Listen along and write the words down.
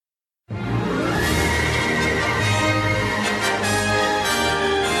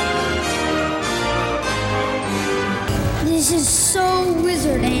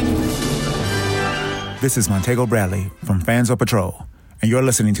This is Montego Bradley from Fans of Patrol, and you're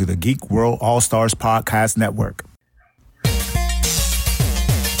listening to the Geek World All-Stars Podcast Network.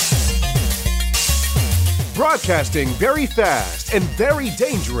 Broadcasting very fast and very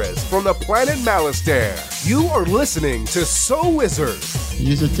dangerous from the planet Malastare. You are listening to So Wizard.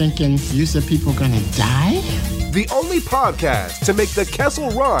 You're thinking people gonna die? The only podcast to make the Kessel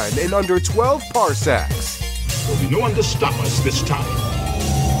Run in under 12 parsecs. There'll be no one to stop us this time.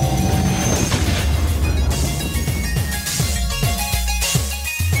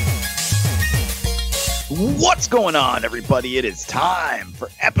 What's going on, everybody? It is time for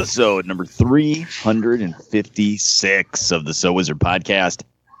episode number 356 of the So Wizard podcast.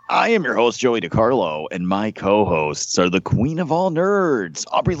 I am your host, Joey DiCarlo, and my co-hosts are the queen of all nerds,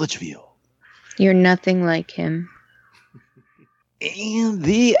 Aubrey Litchfield. You're nothing like him. And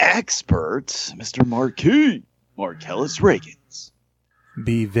the expert, Mr. Marquis, Marcellus Reagans.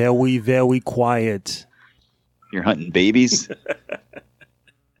 Be very, very quiet. You're hunting babies?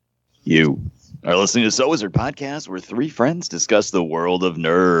 You are listening to So Wizard Podcast, where three friends discuss the world of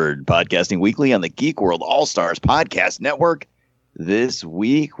nerd, podcasting weekly on the Geek World All-Stars Podcast Network. This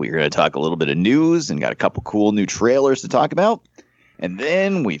week, we're going to talk a little bit of news and got a couple cool new trailers to talk about. And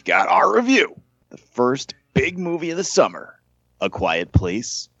then we've got our review, the first big movie of the summer, A Quiet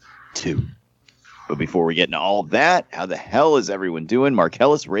Place 2. But before we get into all of that, how the hell is everyone doing?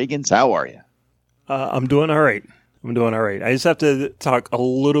 Marcellus Reagans, how are you? I'm doing all right. I just have to talk a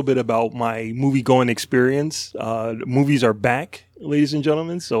little bit about my movie-going experience. Movies are back, ladies and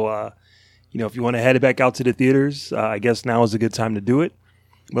gentlemen. So, if you want to head back out to the theaters, I guess now is a good time to do it.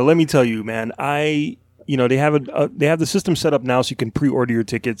 But let me tell you, man, they have the system set up now so you can pre-order your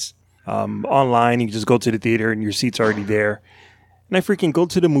tickets online. You can just go to the theater and your seat's already there. And I freaking go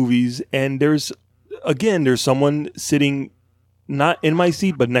to the movies, and there's someone sitting not in my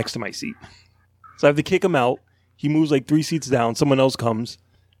seat, but next to my seat. So I have to kick him out. He moves like 3 seats down. Someone else comes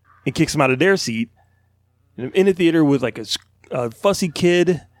and kicks him out of their seat. And I'm in the theater with like a fussy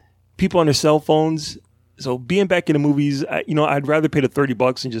kid, people on their cell phones. So being back in the movies, I'd rather pay the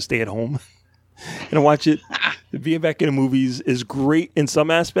 $30 and just stay at home and watch it. Being back in the movies is great in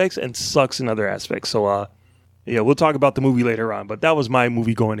some aspects and sucks in other aspects. So, we'll talk about the movie later on. But that was my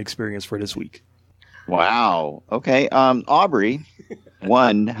movie-going experience for this week. Wow. Okay. Aubrey,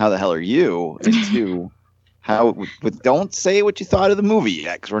 one, how the hell are you? And two, don't say what you thought of the movie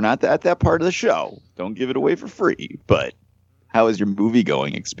yet, because we're not at that part of the show. Don't give it away for free. But how is your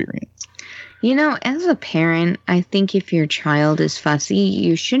movie-going experience? As a parent, I think if your child is fussy,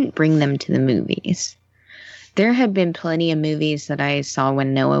 you shouldn't bring them to the movies. There have been plenty of movies that I saw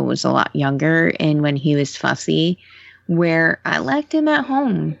when Noah was a lot younger and when he was fussy, where I left him at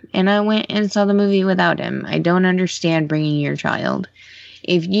home and I went and saw the movie without him. I don't understand bringing your child.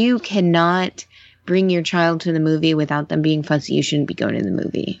 If you cannot bring your child to the movie without them being fussy, you shouldn't be going to the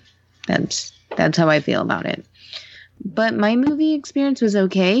movie. That's how I feel about it. But my movie experience was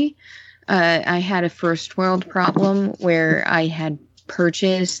okay. I had a first world problem where I had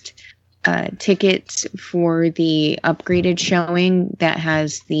purchased tickets for the upgraded showing that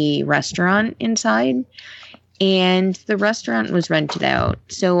has the restaurant inside. And the restaurant was rented out,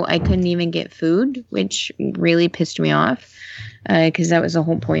 so I couldn't even get food, which really pissed me off, because that was the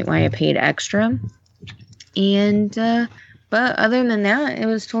whole point why I paid extra. And, but other than that, it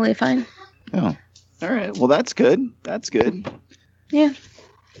was totally fine. Oh, all right. Well, that's good. Yeah.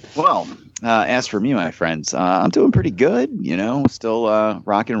 Well, as for me, my friends, I'm doing pretty good, still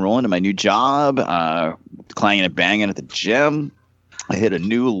rocking and rolling to my new job, clanging and banging at the gym. I hit a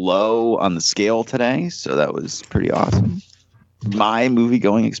new low on the scale today, so that was pretty awesome. My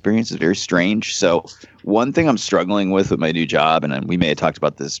movie-going experience is very strange. So one thing I'm struggling with my new job, and we may have talked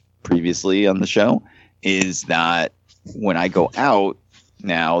about this previously on the show, is that when I go out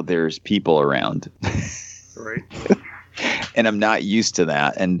now, there's people around. Right. And I'm not used to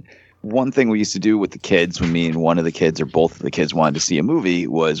that. And one thing we used to do with the kids, when me and one of the kids or both of the kids wanted to see a movie,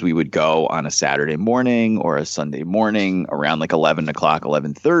 was we would go on a Saturday morning or a Sunday morning around like 11 o'clock,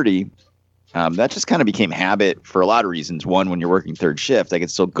 11:30. That just kind of became habit for a lot of reasons. One, when you're working third shift, I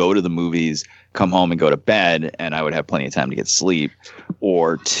could still go to the movies, come home and go to bed, and I would have plenty of time to get sleep.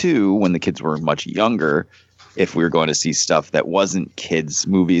 Or two, when the kids were much younger, if we were going to see stuff that wasn't kids'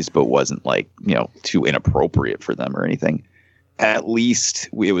 movies but wasn't too inappropriate for them or anything, at least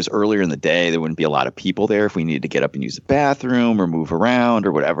it was earlier in the day. There wouldn't be a lot of people there. If we needed to get up and use the bathroom or move around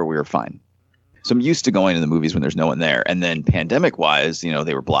or whatever, we were fine. So I'm used to going to the movies when there's no one there. And then pandemic-wise,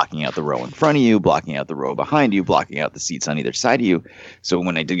 they were blocking out the row in front of you, blocking out the row behind you, blocking out the seats on either side of you. So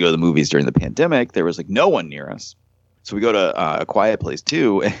when I did go to the movies during the pandemic, there was no one near us. So we go to A Quiet Place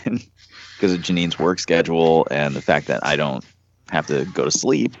 2, and because of Janine's work schedule and the fact that I don't have to go to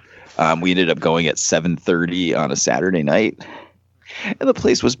sleep. We ended up going at 7:30 on a Saturday night, and the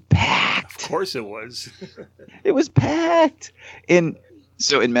place was packed. Of course it was. It was packed.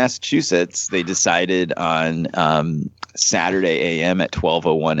 So in Massachusetts, they decided on Saturday a.m. at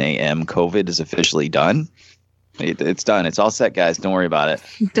 12:01 a.m. COVID is officially done. It's done. It's all set, guys. Don't worry about it.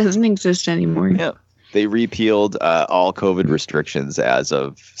 It doesn't exist anymore. Yeah. They repealed all COVID restrictions as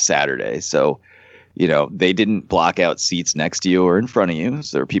of Saturday. So, they didn't block out seats next to you or in front of you.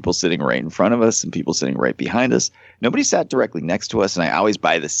 So there were people sitting right in front of us and people sitting right behind us. Nobody sat directly next to us. And I always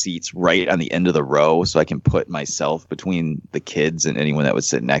buy the seats right on the end of the row so I can put myself between the kids and anyone that would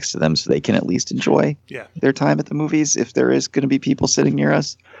sit next to them so they can at least enjoy their time at the movies if there is going to be people sitting near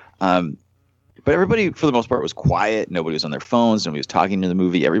us. But everybody, for the most part, was quiet. Nobody was on their phones. Nobody was talking to the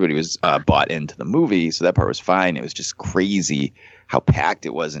movie. Everybody was bought into the movie. So that part was fine. It was just crazy how packed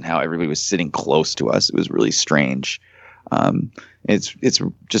it was and how everybody was sitting close to us. It was really strange. It's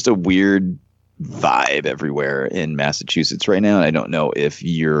just a weird vibe everywhere in Massachusetts right now. And I don't know if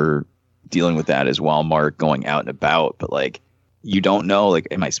you're dealing with that as well, Mark, going out and about. But you don't know,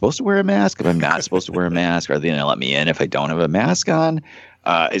 am I supposed to wear a mask? If I'm not supposed to wear a mask, are they going to let me in if I don't have a mask on?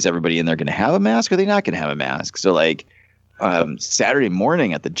 Is everybody in there going to have a mask? Or are they not going to have a mask? So Saturday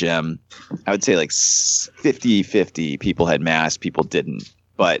morning at the gym, I would say 50-50 people had masks, people didn't.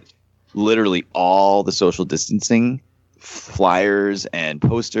 But literally all the social distancing flyers and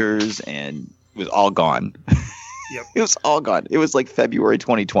posters and it was all gone. Yep. It was all gone. It was like February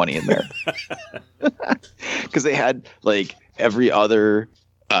 2020 in there. Because they had every other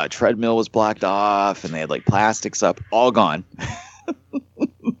treadmill was blocked off and they had plastics up, all gone.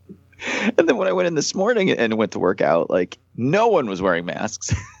 And then when I went in this morning and went to work out, no one was wearing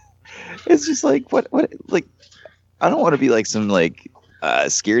masks. It's just what I don't want to be some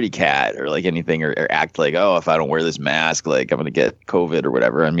scaredy cat or anything or act if I don't wear this mask, I'm going to get COVID or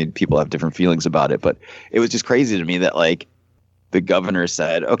whatever. I mean, people have different feelings about it, but it was just crazy to me that the governor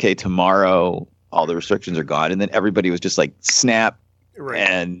said, okay, tomorrow all the restrictions are gone. And then everybody was just snap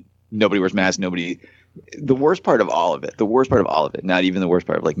and nobody wears masks. The worst part of all of it, not even the worst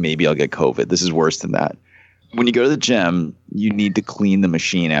part of maybe I'll get COVID. This is worse than that. When you go to the gym, you need to clean the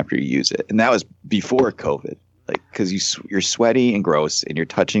machine after you use it. And that was before COVID, because you're sweaty and gross and you're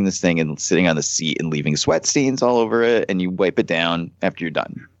touching this thing and sitting on the seat and leaving sweat stains all over it. And you wipe it down after you're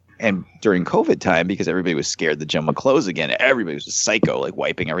done. And during COVID time, because everybody was scared the gym would close again, everybody was a psycho,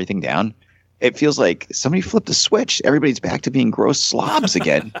 wiping everything down. It feels like somebody flipped a switch. Everybody's back to being gross slobs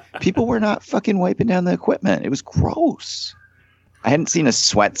again. People were not fucking wiping down the equipment. It was gross. I hadn't seen a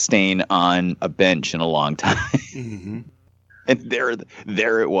sweat stain on a bench in a long time. Mm-hmm. And there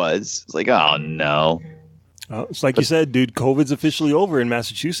it was. It's oh, no. It's you said, dude, COVID's officially over in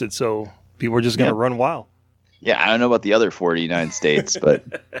Massachusetts, so people are just going to run wild. Yeah, I don't know about the other 49 states,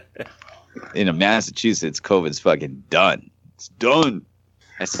 but in Massachusetts, COVID's fucking done. It's done.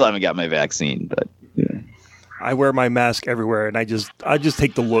 I still haven't got my vaccine, but I wear my mask everywhere, and I just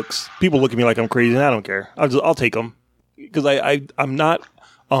take the looks. People look at me like I'm crazy, and I don't care. I'll take them because I'm not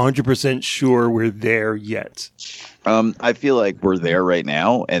 100% sure we're there yet. I feel like we're there right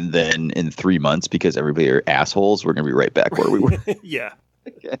now, and then in 3 months, because everybody are assholes, we're gonna be right back where we were. Yeah.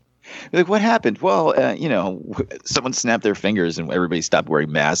 Okay. What happened? Well, someone snapped their fingers, and everybody stopped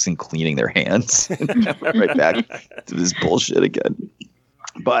wearing masks and cleaning their hands, and right back to this bullshit again.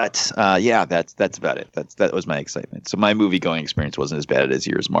 But that's about it. That was my excitement. So my movie going experience wasn't as bad as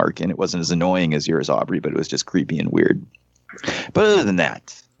yours, Mark, and it wasn't as annoying as yours, Aubrey, but it was just creepy and weird. But other than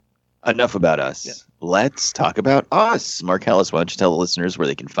that, enough about us. Yeah. Let's talk about us. Mark Ellis, why don't you tell the listeners where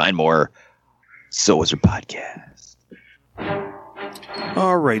they can find more So Wizard Podcast?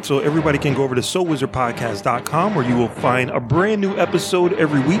 All right, so everybody can go over to SoWizardPodcast.com where you will find a brand new episode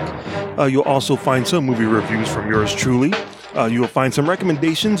every week. You'll also find some movie reviews from yours truly. You will find some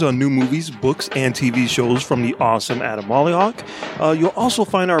recommendations on new movies, books, and TV shows from the awesome Adam Mollyhawk. You'll also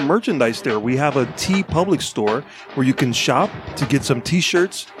find our merchandise there. We have a TeePublic store where you can shop to get some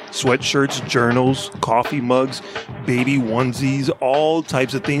t-shirts, sweatshirts, journals, coffee mugs, baby onesies, all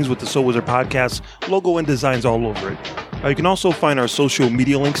types of things with the So Wizard Podcast logo and designs all over it. You can also find our social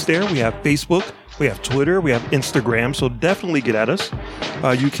media links there. We have Facebook, we have Twitter, we have Instagram, so definitely get at us.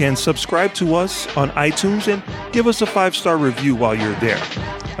 You can subscribe to us on iTunes and give us a 5-star review while you're there.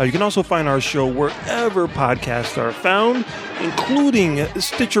 You can also find our show wherever podcasts are found, including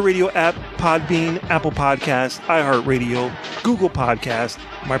Stitcher Radio app, Podbean, Apple Podcasts, iHeartRadio, Google Podcasts,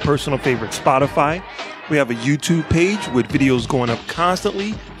 my personal favorite, Spotify. We have a YouTube page with videos going up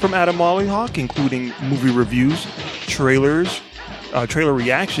constantly from Adam Mollyhawk, including movie reviews, trailers, trailer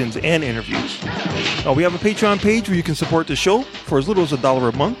reactions, and interviews. We have a Patreon page where you can support the show for as little as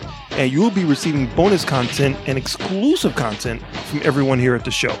 $1 a month, and you will be receiving bonus content and exclusive content from everyone here at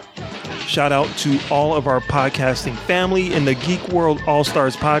the show. Shout out to all of our podcasting family in the Geek World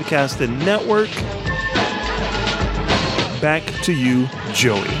All-Stars Podcasting Network. Back to you,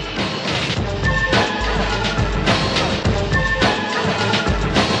 Joey.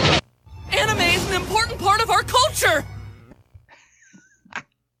 Anime is an important part of our culture!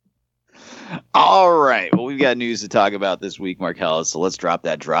 All right. Well, we've got news to talk about this week, Marcellus, so let's drop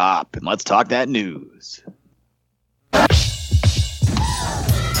that drop and let's talk that news.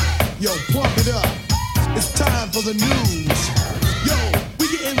 Yo, pump it up. It's time for the news. Yo, we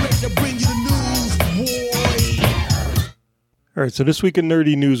getting ready to bring you the news, boy. All right, so this week in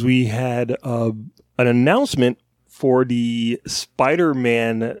Nerdy News, we had an announcement for the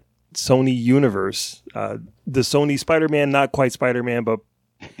Spider-Man Sony universe. The Sony Spider-Man, not quite Spider-Man, but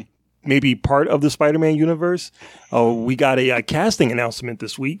maybe part of the Spider-Man universe. We got a casting announcement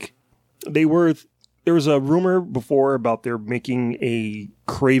this week. There was a rumor before about they're making a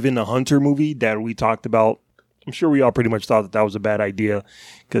Kraven the Hunter movie that we talked about. I'm sure we all pretty much thought that was a bad idea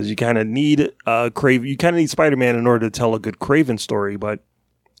because you kind of need Kraven. You kind of need Spider-Man in order to tell a good Kraven story, but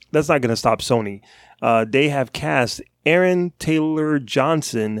that's not going to stop Sony. They have cast Aaron Taylor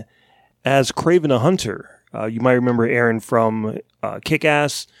Johnson as Kraven the Hunter. You might remember Aaron from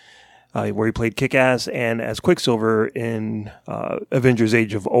Kick-Ass, where he played Kick-Ass, and as Quicksilver in Avengers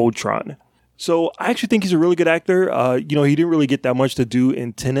Age of Ultron. So I actually think he's a really good actor. He didn't really get that much to do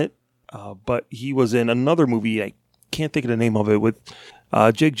in Tenet, but he was in another movie. I can't think of the name of it with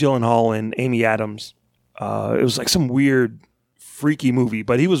Jake Gyllenhaal and Amy Adams. It was like some weird, freaky movie,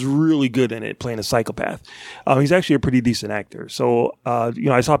 but he was really good in it, playing a psychopath. He's actually a pretty decent actor. So,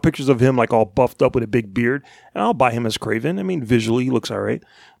 I saw pictures of him like all buffed up with a big beard, and I'll buy him as Kraven. I mean, visually, he looks all right.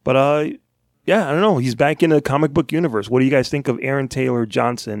 But, I don't know. He's back in the comic book universe. What do you guys think of Aaron Taylor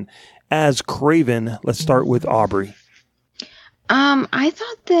Johnson as Kraven? Let's start with Aubrey. I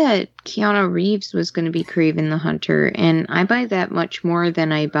thought that Keanu Reeves was going to be Kraven the Hunter, and I buy that much more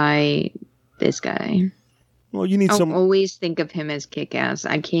than I buy this guy. Well, you need I'll always think of him as Kick-Ass.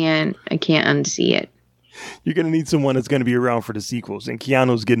 I can't unsee it. You're going to need someone that's going to be around for the sequels, and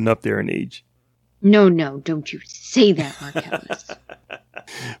Keanu's getting up there in age. No, don't you say that, Marcellus.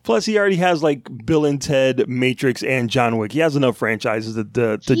 Plus, he already has like Bill and Ted, Matrix, and John Wick. He has enough franchises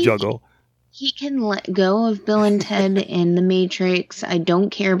to juggle. He can let go of Bill and Ted and The Matrix. I don't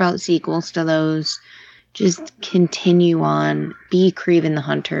care about sequels to those. Just continue on. Be Kraven the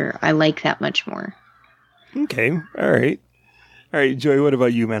Hunter. I like that much more. Okay. All right, Joey, what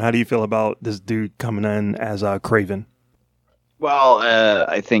about you, man? How do you feel about this dude coming in as Kraven? Well,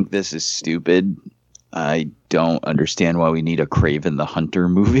 I think this is stupid. I don't understand why we need a Kraven the Hunter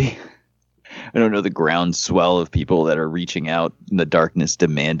movie. I don't know the groundswell of people that are reaching out in the darkness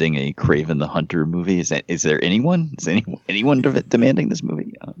demanding a Kraven the Hunter movie. Is there anyone? Is anyone demanding this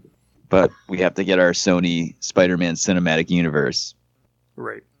movie? But we have to get our Sony Spider-Man Cinematic Universe.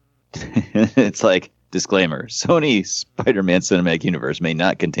 Right. It's like, disclaimer, Sony Spider-Man Cinematic Universe may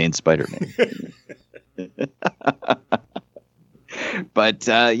not contain Spider-Man. But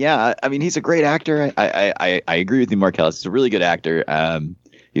I mean, he's a great actor. I agree with you, Marcellus. He's a really good actor.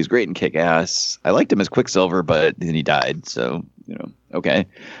 He was great in Kick-Ass. I liked him as Quicksilver, but then he died. So, okay.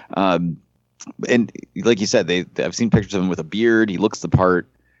 And like you said, I've seen pictures of him with a beard. He looks the part.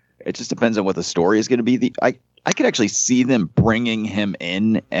 It just depends on what the story is going to be. I could actually see them bringing him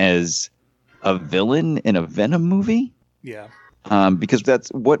in as a villain in a Venom movie. Yeah. Because that's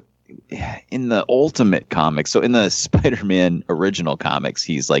what in the Ultimate comics. So in the Spider-Man original comics,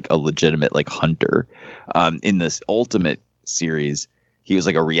 he's like a legitimate like hunter. In this Ultimate series, he was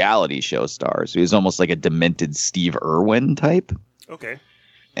like a reality show star. So he was almost like a demented Steve Irwin type. Okay.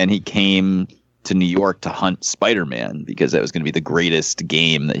 And he came to New York to hunt Spider-Man because that was going to be the greatest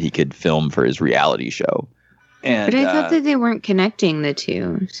game that he could film for his reality show. And, but I thought that they weren't connecting the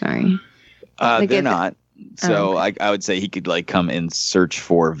two. Sorry. They're not. So I would say he could like come and search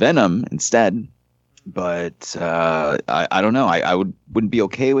for Venom instead. But I don't know. I wouldn't be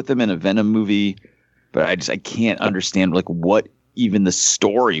okay with him in a Venom movie. But I can't understand like what even the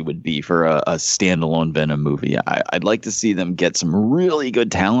story would be for a standalone Venom movie. I'd like to see them get some really good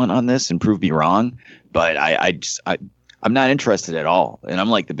talent on this and prove me wrong. But I'm not interested at all. And I'm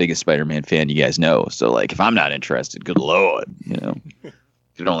like the biggest Spider-Man fan you guys know. So like if I'm not interested, good Lord, you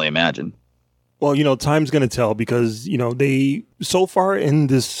can only imagine. Well, time's going to tell because, they so far in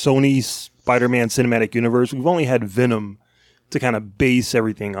this Sony Spider-Man Cinematic Universe, we've only had Venom to kind of base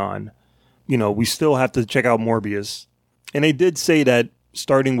everything on. We still have to check out Morbius. And they did say that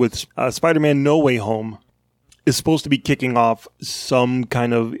starting with Spider-Man No Way Home is supposed to be kicking off some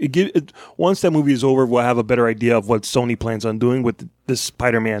kind of... once that movie is over, we'll have a better idea of what Sony plans on doing with the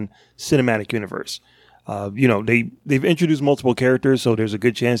Spider-Man cinematic universe. They've introduced multiple characters, so there's a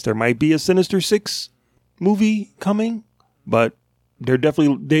good chance there might be a Sinister Six movie coming, but they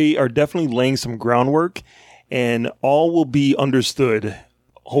are definitely laying some groundwork, and all will be understood,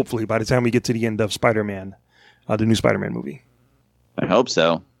 hopefully, by the time we get to the end of Spider-Man, the new Spider-Man movie. I hope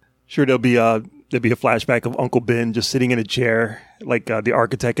so. Sure, there'll be a flashback of Uncle Ben just sitting in a chair, like the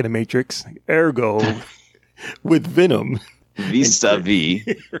architect in the Matrix. Ergo, with Venom. Vis-a-vis.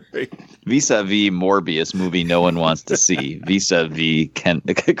 Right. Vis-a-vis Morbius movie no one wants to see. Vis-a-vis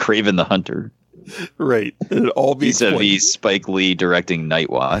Kraven the Hunter. Right. It'll all be vis-a-vis Spike Lee directing Night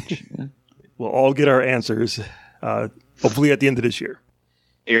Watch. We'll all get our answers, hopefully at the end of this year.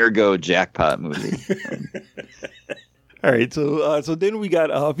 Ergo jackpot movie. All right, so then we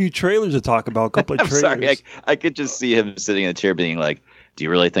got a few trailers to talk about. A couple of trailers. Sorry, I could just see him sitting in a chair, being like, "Do you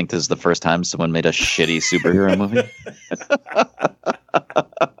really think this is the first time someone made a shitty superhero movie?"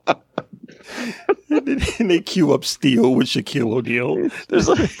 And they cue up Steel with Shaquille O'Neal. There's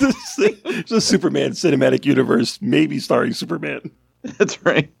a Superman cinematic universe, maybe starring Superman. That's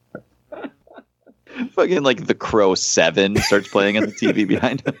right. Fucking like The Crow 7 starts playing on the TV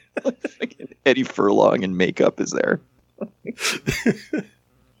behind him. Fucking Eddie Furlong in makeup is there.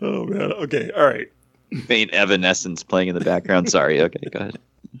 Oh man. Okay. All right. Faint Evanescence playing in the background. Sorry. Okay. Go ahead.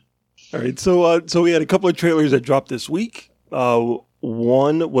 All right. So we had a couple of trailers that dropped this week.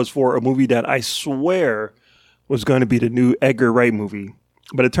 One was for a movie that I swear was going to be the new Edgar Wright movie,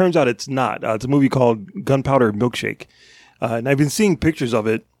 but it turns out it's not. It's a movie called Gunpowder Milkshake, and I've been seeing pictures of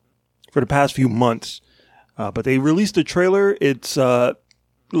it for the past few months. But they released a trailer. It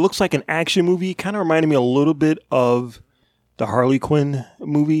looks like an action movie. Kind of reminded me a little bit of the Harley Quinn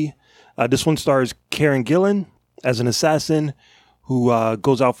movie. This one stars Karen Gillan as an assassin who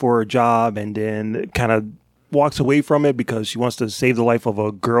goes out for a job and then kind of walks away from it because she wants to save the life of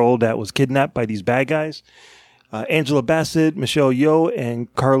a girl that was kidnapped by these bad guys. Angela Bassett, Michelle Yeoh,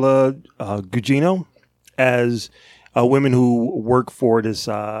 and Carla Gugino as women who work for this,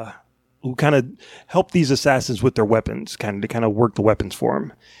 who kind of help these assassins with their weapons, to kind of work the weapons for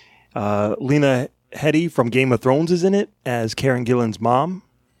them. Lena Headey from Game of Thrones is in it as Karen Gillan's mom,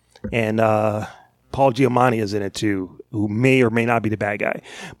 and Paul Giamatti is in it too, who may or may not be the bad guy.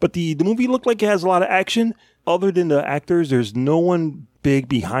 But the movie looked like it has a lot of action. Other than the actors, there's no one big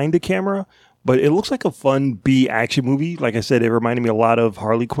behind the camera, but it looks like a fun B action movie. Like I said, it reminded me a lot of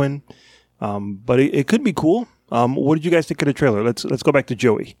Harley Quinn, but it could be cool. What did you guys think of the trailer? Let's go back to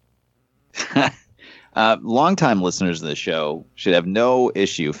Joey. Longtime listeners of the show should have no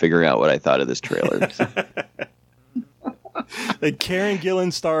issue figuring out what I thought of this trailer. Like Karen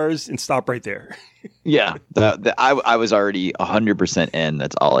Gillan stars, and stop right there. Yeah, I was already 100% in.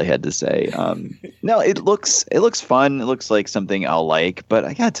 That's all I had to say. No, it looks fun. It looks like something I'll like. But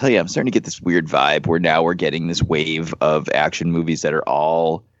I gotta tell you, I'm starting to get this weird vibe where now we're getting this wave of action movies that are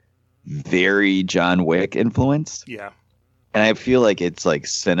all very John Wick influenced. Yeah, and I feel like it's like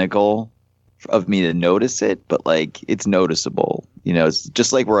cynical of me to notice it, but like it's noticeable. You know, it's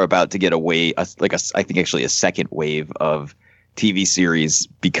just like we're about to get I think actually a second wave of TV series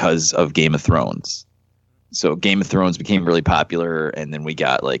because of Game of Thrones. So Game of Thrones became really popular, and then we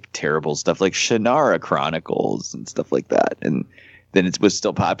got like terrible stuff like Shannara Chronicles and stuff like that. And then it was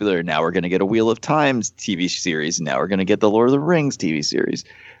still popular. And now we're going to get a Wheel of Times TV series. And now we're going to get the Lord of the Rings TV series.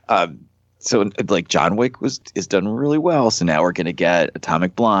 So like John Wick is done really well. So now we're going to get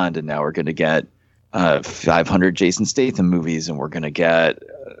Atomic Blonde, and now we're going to get 500 Jason Statham movies, and we're going to get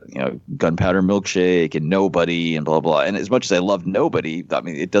Gunpowder Milkshake and Nobody and blah blah. And as much as I love Nobody, I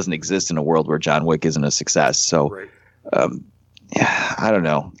mean, it doesn't exist in a world where John Wick isn't a success. So right. Yeah, I don't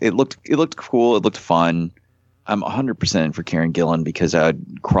know. It looked cool. It looked fun. I'm 100% in for Karen Gillan because I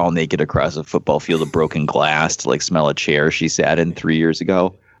would crawl naked across a football field of broken glass to like smell a chair she sat in 3 years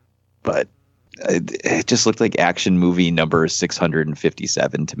ago. But it just looked like action movie number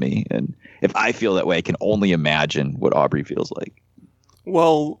 657 to me. And if I feel that way, I can only imagine what Aubrey feels like.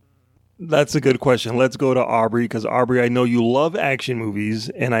 Well, that's a good question. Let's go to Aubrey, because Aubrey, I know you love action movies,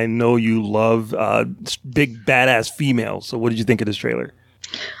 and I know you love big badass females. So what did you think of this trailer?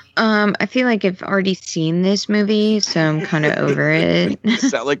 I feel like I've already seen this movie, so I'm kind of over it. You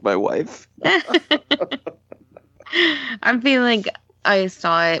sound like my wife. I feel like I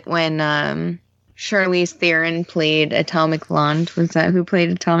saw it when Charlize Theron played Atomic Blonde. Was that who played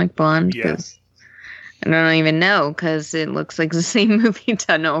Atomic Blonde? Yes. I don't even know, because it looks like the same movie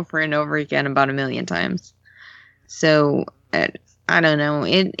done over and over again about 1 million times. So I don't know.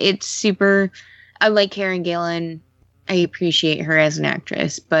 It's super. I like Karen Gillan. I appreciate her as an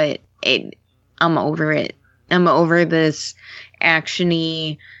actress, but I'm over it. I'm over this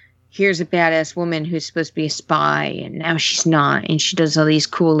actiony. Here's a badass woman who's supposed to be a spy, and now she's not, and she does all these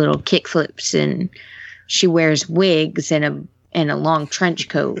cool little kickflips, and she wears wigs and a long trench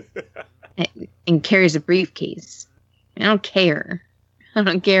coat, and carries a briefcase. I don't care. I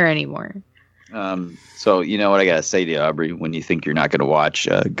don't care anymore. So you know what I gotta say to you, Aubrey, when you think you're not gonna watch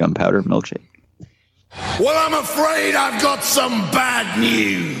Gunpowder Milkshake? Well, I'm afraid I've got some bad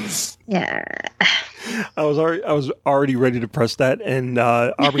news. Yeah. I was already ready to press that. And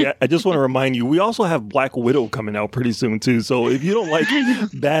Aubrey, I just want to remind you, we also have Black Widow coming out pretty soon too. So if you don't like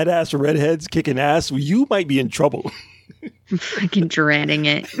badass redheads kicking ass, you might be in trouble. I'm freaking dreading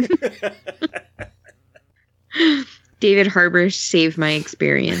it. David Harbour saved my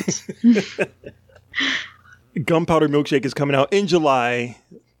experience. Gunpowder Milkshake is coming out in July,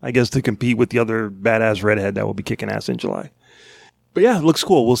 I guess, to compete with the other badass redhead that will be kicking ass in July. But yeah, it looks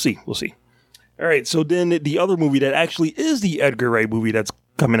cool. We'll see. All right, so then the other movie that actually is the Edgar Wright movie that's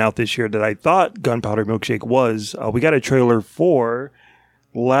coming out this year that I thought Gunpowder Milkshake was, we got a trailer for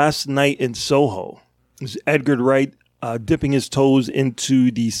Last Night in Soho. It's Edgar Wright dipping his toes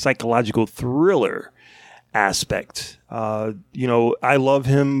into the psychological thriller aspect. I love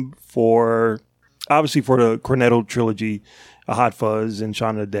him obviously for the Cornetto trilogy, Hot Fuzz and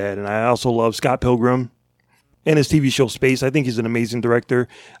Shaun of the Dead. And I also love Scott Pilgrim and his TV show Space. I think he's an amazing director.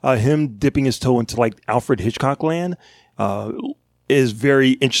 Him dipping his toe into like Alfred Hitchcock land is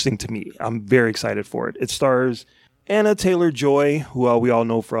very interesting to me. I'm very excited for it. It stars Anna Taylor-Joy, who we all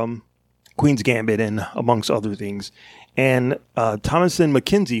know from Queen's Gambit and amongst other things, and Thomasin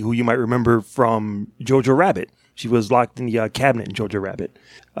McKenzie, who you might remember from Jojo Rabbit. She was locked in the cabinet in Jojo Rabbit.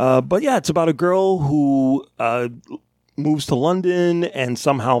 But yeah, it's about a girl who moves to London and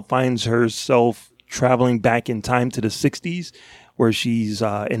somehow finds herself traveling back in time to the 60s, where she's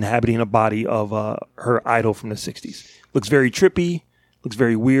inhabiting a body of her idol from the 60s. Looks very trippy, looks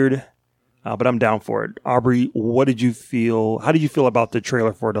very weird, but I'm down for it. Aubrey, what did you feel? How did you feel about the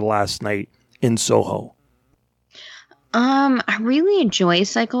trailer for The Last Night in Soho? I really enjoy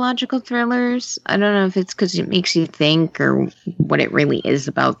psychological thrillers. I don't know if it's because it makes you think or what it really is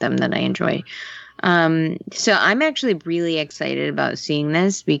about them that I enjoy. So I'm actually really excited about seeing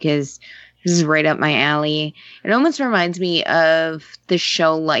this because this is right up my alley. It almost reminds me of the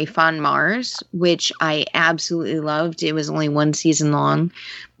show Life on Mars, which I absolutely loved. It was only 1 season long,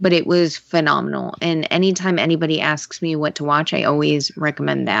 but it was phenomenal. And anytime anybody asks me what to watch, I always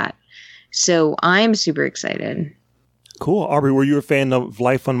recommend that. So I'm super excited. Cool. Aubrey, were you a fan of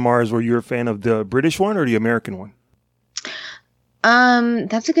Life on Mars? Were you a fan of the British one or the American one?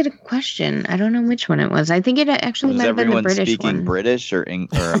 That's a good question. I don't know which one it was. I think it actually might have been the British one. Was everyone speaking British or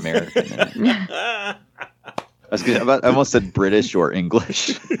American? I almost said British or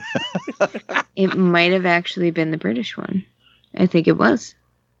English. It might have actually been the British one. I think it was.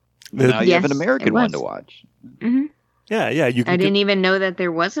 Now you have an American one to watch. Mm-hmm. Yeah. I didn't even know that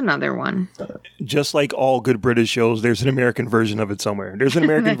there was another one. Just like all good British shows, there's an American version of it somewhere. There's an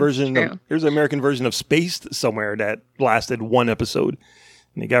American version. There's an American version of Spaced somewhere that lasted 1 episode,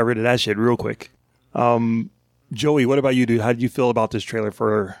 and they got rid of that shit real quick. Joey, what about you, dude? How did you feel about this trailer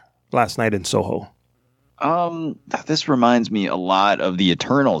for Last Night in Soho? This reminds me a lot of the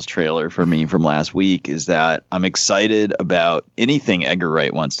Eternals trailer for me from last week. Is that I'm excited about anything Edgar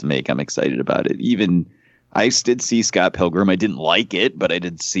Wright wants to make. I'm excited about it. Even I did see Scott Pilgrim. I didn't like it, but I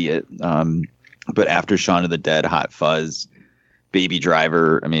did see it. But after Shaun of the Dead, Hot Fuzz, Baby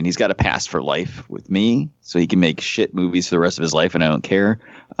Driver, I mean, he's got a pass for life with me, so he can make shit movies for the rest of his life, and I don't care.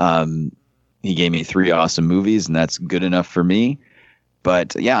 He gave me 3 awesome movies, and that's good enough for me.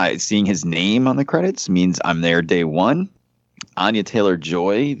 But yeah, seeing his name on the credits means I'm there day one. Anya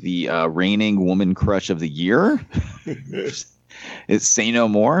Taylor-Joy, the reigning woman crush of the year. It's Say No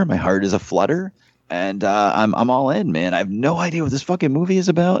More. My heart is a flutter. And I'm all in, man. I have no idea what this fucking movie is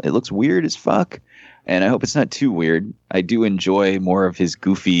about. It looks weird as fuck, and I hope it's not too weird. I do enjoy more of his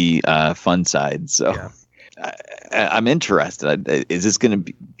goofy, fun side. So yeah. I'm interested. Is this going to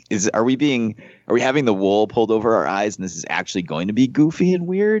be? Are we having the wool pulled over our eyes, and this is actually going to be goofy and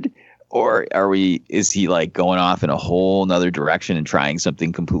weird, or is he like going off in a whole nother direction and trying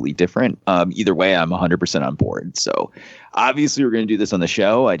something completely different? Either way, I'm 100% on board. So. Obviously, we're going to do this on the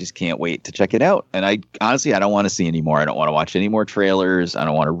show. I just can't wait to check it out. And I don't want to see any more. I don't want to watch any more trailers. I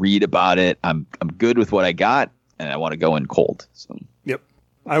don't want to read about it. I'm good with what I got, and I want to go in cold. So. Yep.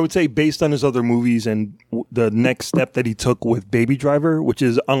 I would say based on his other movies and the next step that he took with Baby Driver, which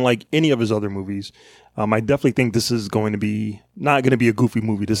is unlike any of his other movies. I definitely think this is going to be not going to be a goofy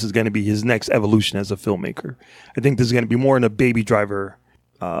movie. This is going to be his next evolution as a filmmaker. I think this is going to be more in a Baby Driver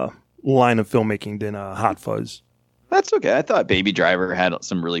line of filmmaking than Hot Fuzz. That's okay. I thought Baby Driver had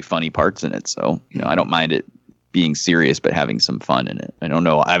some really funny parts in it, so I don't mind it being serious but having some fun in it. I don't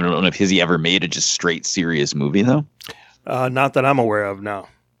know if has he ever made a just straight serious movie though. Not that I'm aware of. No.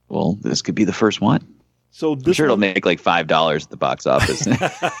 Well, this could be the first one. So I'm sure it'll make like $5 at the box office.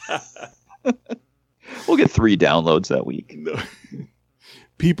 We'll get 3 downloads that week.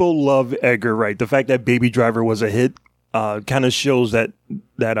 People love Edgar Wright. The fact that Baby Driver was a hit kind of shows that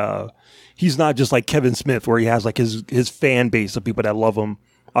he's not just like Kevin Smith, where he has like his fan base of people that love him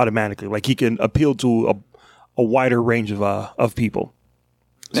automatically. Like he can appeal to a wider range of people.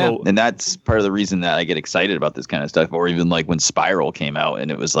 Yeah, and that's part of the reason that I get excited about this kind of stuff. Or even like when Spiral came out,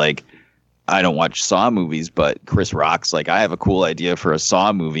 and it was like, I don't watch Saw movies, but Chris Rock's like, I have a cool idea for a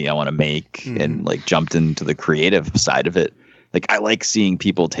Saw movie I want to make, and like jumped into the creative side of it. Like I like seeing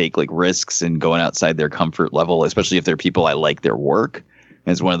people take like risks and going outside their comfort level, especially if they're people I like their work.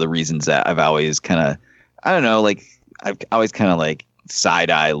 And it's one of the reasons that I've always kind of, I've always kind of like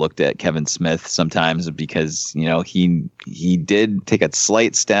side-eye looked at Kevin Smith sometimes, because he did take a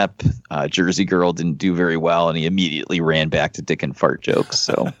slight step. Jersey Girl didn't do very well, and he immediately ran back to dick and fart jokes.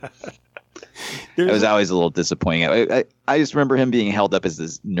 So it was always a little disappointing. I just remember him being held up as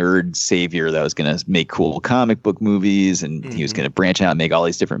this nerd savior that was going to make cool comic book movies, and he was going to branch out and make all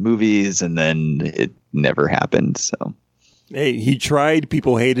these different movies, and then it never happened. So hey, he tried.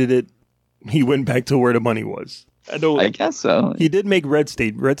 People hated it. He went back to where the money was. I guess so. He did make Red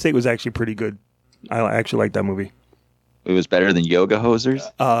State. Red State was actually pretty good. I actually like that movie. It was better than Yoga Hosers?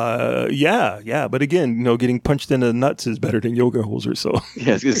 Yeah. But again, getting punched in the nuts is better than Yoga Hosers. So yeah,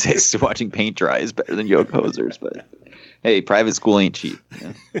 I was going to say watching paint dry is better than Yoga Hosers. But hey, private school ain't cheap.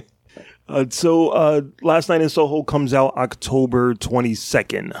 Yeah. So Last Night in Soho comes out October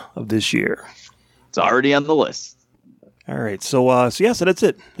 22nd of this year. It's already on the list. All right. So that's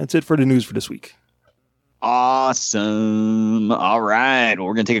it. That's it for the news for this week. Awesome. All right. Well,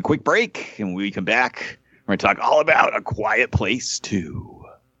 we're going to take a quick break, and when we come back, we're going to talk all about A Quiet Place 2.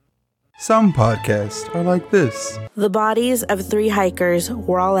 Some podcasts are like this. The bodies of 3 hikers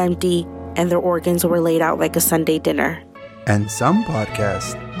were all empty, and their organs were laid out like a Sunday dinner. And some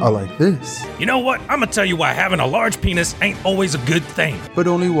podcasts are like this. You know what? I'm going to tell you why having a large penis ain't always a good thing. But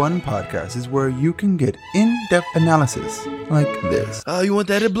only one podcast is where you can get in-depth analysis like this. Oh, you want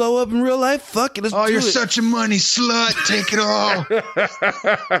that to blow up in real life? Fuck it, let's do it. Oh, you're such a money slut. Take it all.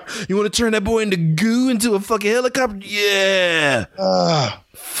 You want to turn that boy into goo into a fucking helicopter? Yeah.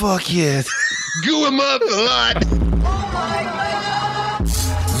 Fuck yeah. Goo him up a lot. Oh my God.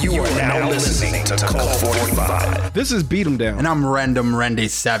 You are now listening to Cult 45. This is Beat 'em Down. And I'm Random Randy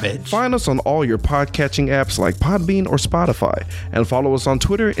Savage. Find us on all your podcatching apps like Podbean or Spotify. And follow us on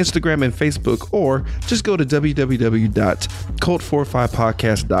Twitter, Instagram, and Facebook. Or just go to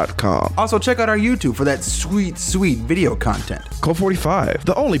www.cult45podcast.com. Also, check out our YouTube for that sweet, sweet video content. Cult 45,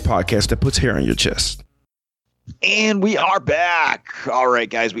 the only podcast that puts hair on your chest. And we are back. All right,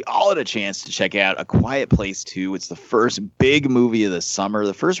 guys, we all had a chance to check out A Quiet Place 2. It's the first big movie of the summer,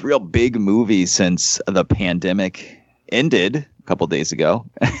 the first real big movie since the pandemic ended a couple days ago,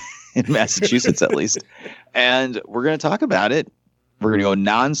 in Massachusetts at least. And we're going to talk about it. We're going to go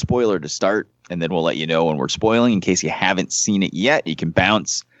non-spoiler to start, and then we'll let you know when we're spoiling. In case you haven't seen it yet, you can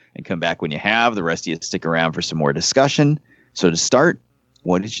bounce and come back when you have. The rest of you stick around for some more discussion. So to start,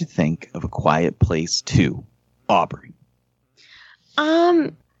 what did you think of A Quiet Place 2? Aubrey.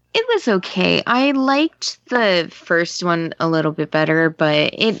 It was okay. I liked the first one a little bit better,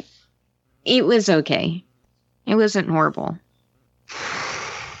 but it was okay. It wasn't horrible.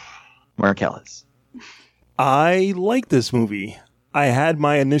 Marcellus. I like this movie. I had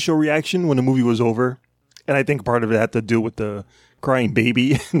my initial reaction when the movie was over, and I think part of it had to do with the crying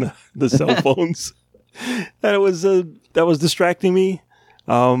baby and the cell phones. that was distracting me.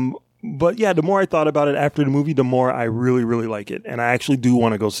 But yeah, the more I thought about it after the movie, the more I really, really like it. And I actually do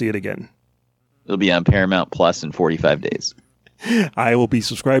want to go see it again. It'll be on Paramount Plus in 45 days. I will be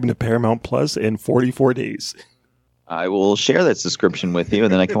subscribing to Paramount Plus in 44 days. I will share that subscription with you,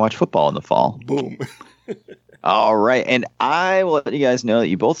 and then I can watch football in the fall. Boom. All right. And I will let you guys know that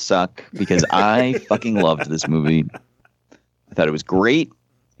you both suck, because I fucking loved this movie. I thought it was great.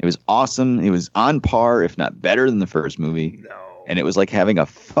 It was awesome. It was on par, if not better than the first movie. No. And it was like having a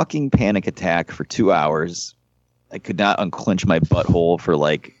fucking panic attack for 2 hours. I could not unclench my butthole for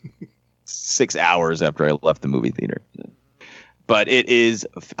like 6 hours after I left the movie theater. But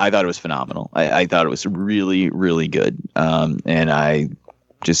I thought it was phenomenal. I thought it was really, really good. And I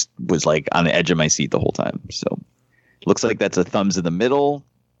just was like on the edge of my seat the whole time. So looks like that's a thumbs in the middle,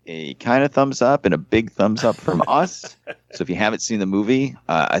 a kind of thumbs up, and a big thumbs up from us. So if you haven't seen the movie,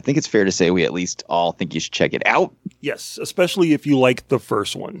 I think it's fair to say we at least all think you should check it out. Yes, especially if you like the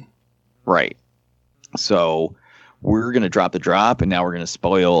first one. Right. So we're going to drop the drop, and now we're going to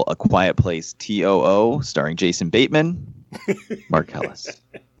spoil A Quiet Place TOO, starring Jason Bateman. Mark Ellis.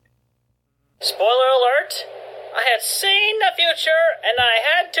 Spoiler alert! I had seen the future, and I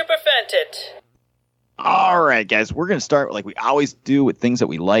had to prevent it. All right, guys, we're going to start like we always do with things that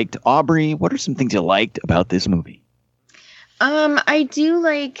we liked. Aubrey, what are some things you liked about this movie? I do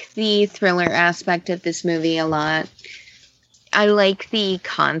like the thriller aspect of this movie a lot. I like the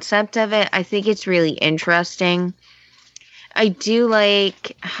concept of it. I think it's really interesting. I do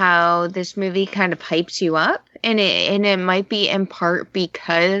like how this movie kind of hypes you up, and it might be in part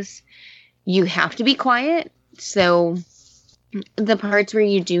because you have to be quiet. So the parts where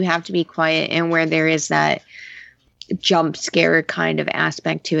you do have to be quiet and where there is that jump scare kind of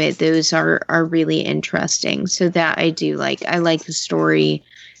aspect to it, those are really interesting. So that I do like. I like the story.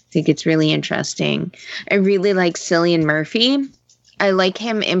 I think it's really interesting. I really like Cillian Murphy. I like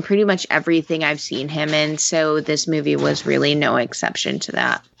him in pretty much everything I've seen him in, so this movie was really no exception to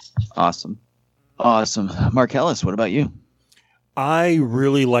that. Awesome. Mark Ellis, what about you? I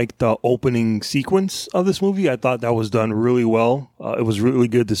really liked the opening sequence of this movie. I thought that was done really well. It was really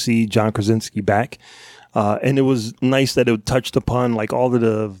good to see John Krasinski back. And it was nice that it touched upon like all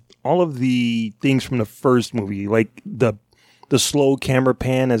of the things from the first movie, like the slow camera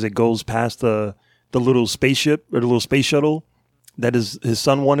pan as it goes past the little spaceship or the little space shuttle that his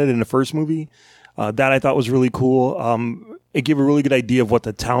son wanted in the first movie. That I thought was really cool. It gave a really good idea of what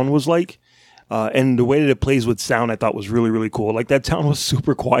the town was like. And the way that it plays with sound, I thought was really, really cool. Like that town was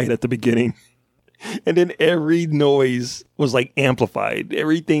super quiet at the beginning. And then every noise was like amplified.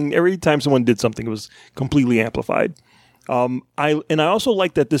 Every time someone did something, it was completely amplified. I also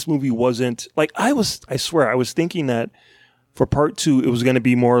like that this movie wasn't like, I swear I was thinking that for part 2, it was going to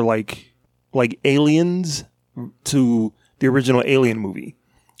be more like Aliens to the original Alien movie.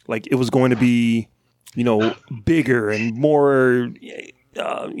 Like it was going to be, bigger and more,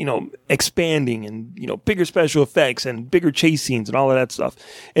 expanding and, bigger special effects and bigger chase scenes and all of that stuff.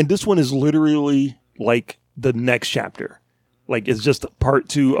 And this one is literally like the next chapter. Like it's just part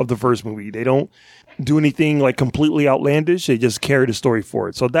 2 of the first movie. They don't do anything like completely outlandish. They just carry the story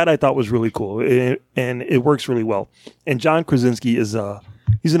forward. So that I thought was really cool. And it works really well. And John Krasinski he's an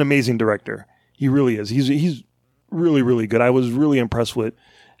amazing director. He really is. He's really, really good. I was really impressed with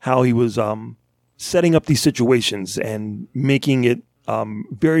how he was setting up these situations and making it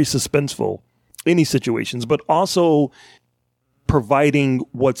very suspenseful in these situations, but also providing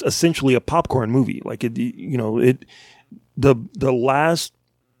what's essentially a popcorn movie. Like the last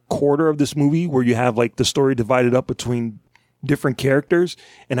quarter of this movie where you have like the story divided up between different characters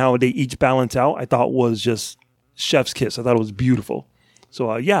and how they each balance out, I thought was just chef's kiss. I thought it was beautiful. So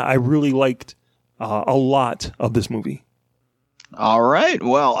I really liked a lot of this movie. All right.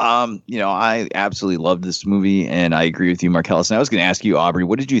 Well, I absolutely loved this movie, and I agree with you, Mark Ellis. And I was going to ask you, Aubrey,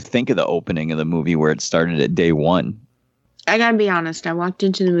 what did you think of the opening of the movie where it started at day 1? I got to be honest. I walked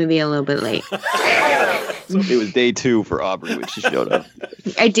into the movie a little bit late. So it was day 2 for Aubrey when she showed up.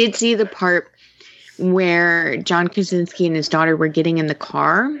 I did see the part where John Krasinski and his daughter were getting in the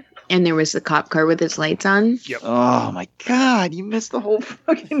car, and there was the cop car with its lights on. Yep. Oh, my God. You missed the whole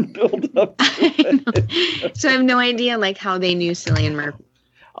fucking build-up. So I have no idea, like, how they knew Cillian Murphy.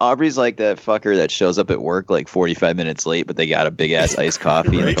 Aubrey's like that fucker that shows up at work like 45 minutes late, but they got a big-ass iced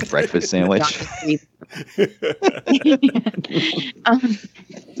coffee and like a breakfast sandwich.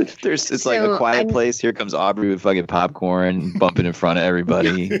 It's like A Quiet Place. Here comes Aubrey with fucking popcorn, bumping in front of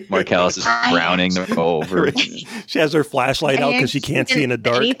everybody. Mark Ellis is frowning to go over. She has her flashlight out because she can't see in the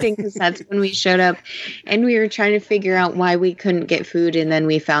dark. Because that's when we showed up, and we were trying to figure out why we couldn't get food, and then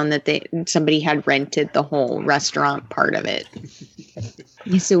we found that somebody had rented the whole restaurant part of it.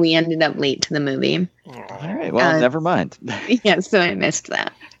 So we ended up late to the movie. All right. Well, never mind. Yeah, so I missed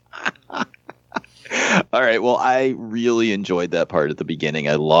that. All right. Well, I really enjoyed that part at the beginning.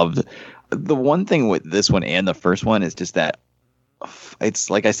 I loved the one thing with this one and the first one is just that it's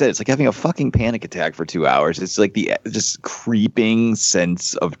like I said, it's like having a fucking panic attack for 2 hours. It's like the just creeping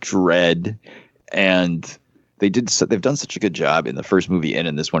sense of dread. And they've done such a good job in the first movie and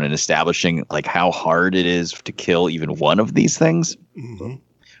in this one in establishing like how hard it is to kill even one of these things. Mm-hmm.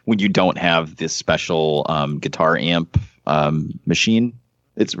 When you don't have this special guitar amp machine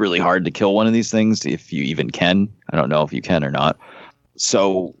It's really hard to kill one of these things if you even can. I don't know if you can or not.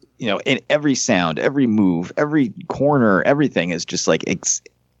 So, in every sound, every move, every corner, everything is just like,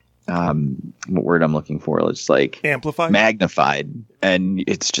 what word I'm looking for? It's like amplified, magnified. And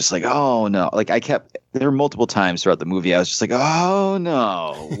it's just like, oh no. Like there were multiple times throughout the movie, I was just like, oh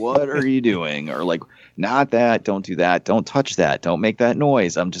no, what are you doing? Or like, not that, don't do that, don't touch that, don't make that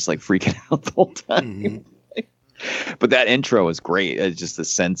noise. I'm just like freaking out the whole time. But that intro is great. It's just a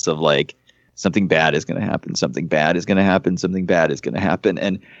sense of like something bad is going to happen, something bad is going to happen, something bad is going to happen.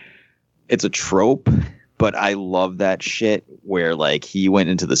 And it's a trope, but I love that shit where like he went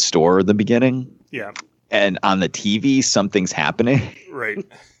into the store in the beginning. Yeah. And on the TV, something's happening. Right.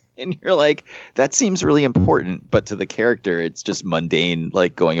 And you're like, that seems really important. But to the character, it's just mundane,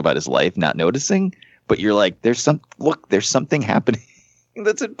 like going about his life, not noticing. But you're like, there's something happening.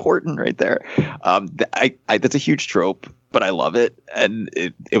 That's important right there. That's a huge trope, but I love it, and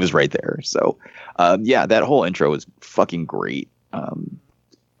it was right there. So, that whole intro was fucking great.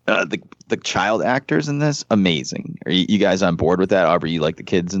 The child actors in this, amazing. Are you guys on board with that? Aubrey, you like the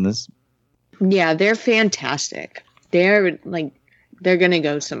kids in this? Yeah, they're fantastic. They're gonna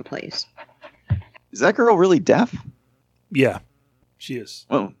go someplace. Is that girl really deaf? Yeah, she is.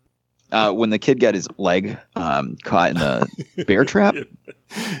 Oh. When the kid got his leg caught in a bear trap.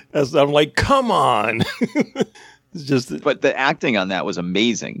 I'm like, come on. But the acting on that was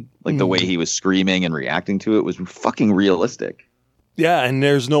amazing. Like the way he was screaming and reacting to it was fucking realistic. Yeah, and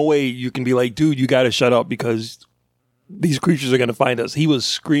there's no way you can be like, dude, you got to shut up because these creatures are going to find us. He was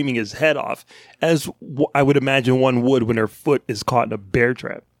screaming his head off, as I would imagine one would when their foot is caught in a bear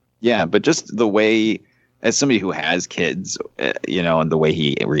trap. Yeah, but just the way... As somebody who has kids, and the way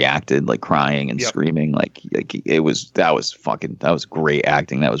he reacted, like crying and screaming, that was great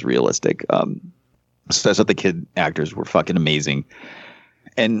acting. That was realistic. So I thought the kid actors were fucking amazing.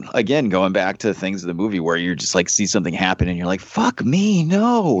 And again, going back to things in the movie where you're just like, see something happen and you're like, fuck me,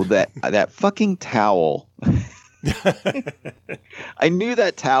 no, that fucking towel. I knew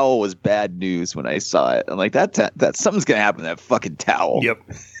that towel was bad news when I saw it. I'm like, that something's going to happen to that fucking towel. Yep.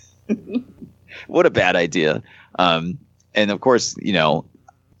 What a bad idea. And of course, the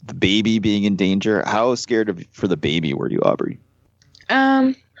baby being in danger. How scared for the baby were you, Aubrey?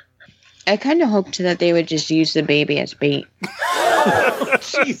 I kind of hoped that they would just use the baby as bait.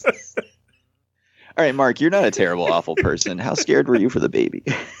 Jesus. All right, Mark, you're not a terrible, awful person. How scared were you for the baby?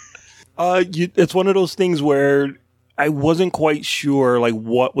 It's one of those things where I wasn't quite sure like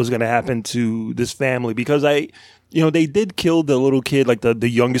what was going to happen to this family because they did kill the little kid, like the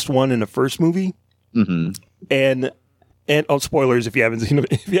youngest one in the first movie. Mm-hmm. And spoilers if you haven't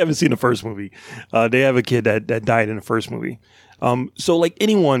seen the first movie, they have a kid that died in the first movie. So like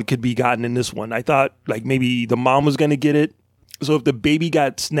anyone could be gotten in this one. I thought like maybe the mom was going to get it. So if the baby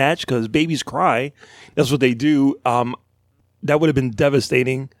got snatched, because babies cry, that's what they do. That would have been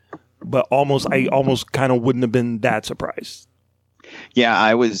devastating. But I almost kind of wouldn't have been that surprised. Yeah,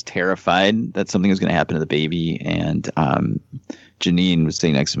 I was terrified that something was going to happen to the baby. And Janine was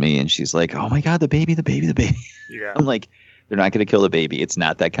sitting next to me and she's like, oh my God, the baby. Yeah. I'm like, they're not going to kill the baby. It's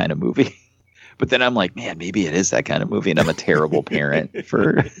not that kind of movie. But then I'm like, man, maybe it is that kind of movie. And I'm a terrible parent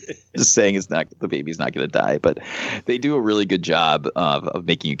for just saying the baby's not going to die. But they do a really good job of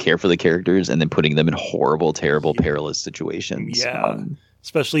making you care for the characters and then putting them in horrible, terrible, perilous situations. Yeah.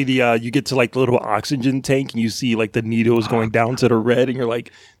 Especially you get to like the little oxygen tank and you see like the needles going down to the red and you're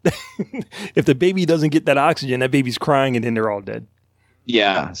like, if the baby doesn't get that oxygen, that baby's crying and then they're all dead.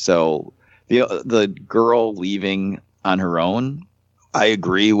 Yeah. So the girl leaving on her own, I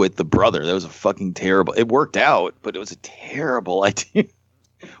agree with the brother. That was a fucking terrible. It worked out, but it was a terrible idea.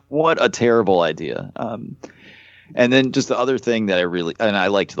 What a terrible idea. And then just the other thing that I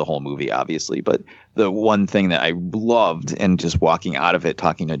liked the whole movie, obviously, but the one thing that I loved and just walking out of it,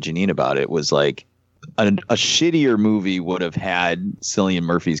 talking to Janine about it, was like a shittier movie would have had Cillian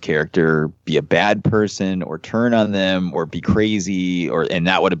Murphy's character be a bad person or turn on them or be crazy, and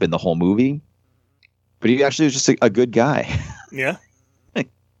that would have been the whole movie. But he actually was just a good guy. Yeah.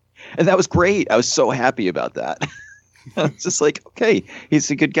 And that was great. I was so happy about that. I was just like, okay, he's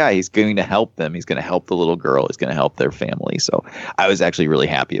a good guy. He's going to help them. He's going to help the little girl. He's going to help their family. So I was actually really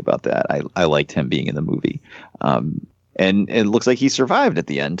happy about that. I liked him being in the movie. And it looks like he survived at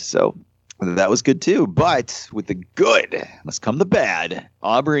the end. So that was good too. But with the good, let's come the bad.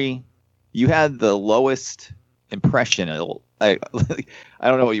 Aubrey, you had the lowest impression. I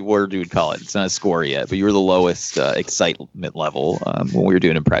don't know what word you would call it. It's not a score yet, but you were the lowest excitement level when we were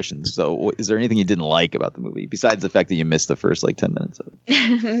doing impressions. So is there anything you didn't like about the movie besides the fact that you missed the first 10 minutes of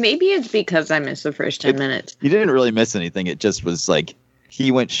it? Maybe it's because I missed the first 10 minutes. You didn't really miss anything. It just was like he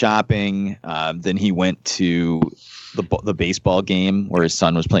went shopping. Then he went to the baseball game where his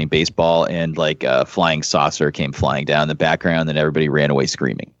son was playing baseball, and like a flying saucer came flying down in the background, and everybody ran away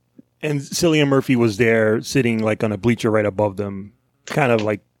screaming. And Cillian Murphy was there sitting like on a bleacher right above them, kind of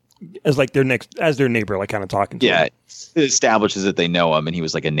like as their neighbor, like kind of talking to him. It establishes that they know him, and he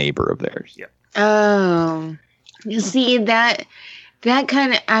was like a neighbor of theirs. Yeah. Oh, you see that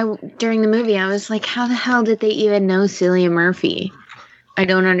kind of, during the movie, I was like, how the hell did they even know Cillian Murphy? I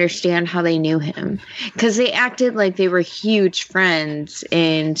don't understand how they knew him, because they acted like they were huge friends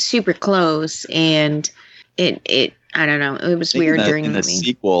and super close, and it I don't know, it was weird during the movie. In the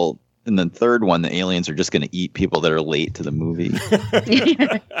sequel, in the third one, the aliens are just going to eat people that are late to the movie.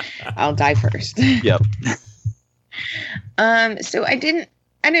 I'll die first. Yep. So I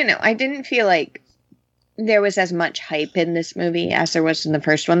didn't feel like there was as much hype in this movie as there was in the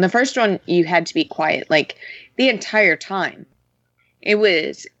first one. The first one, you had to be quiet like the entire time. It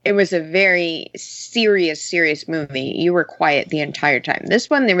was a very serious movie. You were quiet the entire time.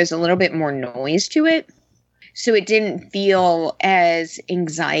 This one, there was a little bit more noise to it. So it didn't feel as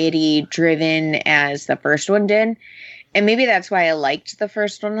anxiety driven as the first one did. And maybe that's why I liked the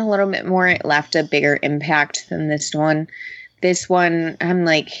first one a little bit more. It left a bigger impact than this one. This one, I'm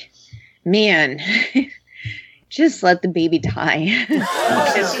like, man, just let the baby die.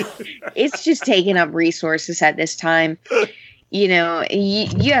 It's just taking up resources at this time. You know,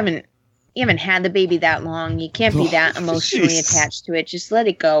 you haven't had the baby that long. You can't be that emotionally attached to it. Just let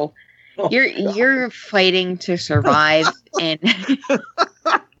it go. You're fighting to survive, and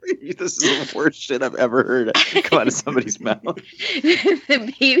this is the worst shit I've ever heard come out of somebody's mouth.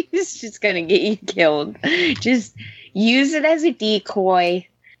 The baby's just gonna get you killed. Just use it as a decoy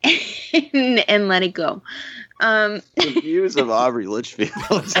and let it go. The views of Aubrey Litchfield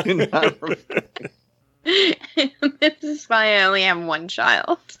do not This is why I only have one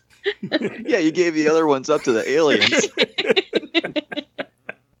child. Yeah, you gave the other ones up to the aliens.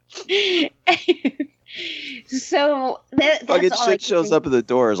 So that's fucking all shit shows up at the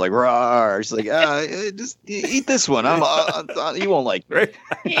door. It's like, rawr. It's like, just eat this one. You won't like it.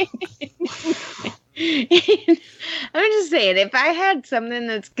 I'm just saying, if I had something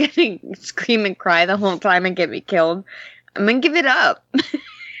that's gonna scream and cry the whole time and get me killed, I'm gonna give it up.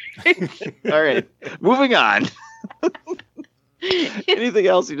 All right, moving on. Anything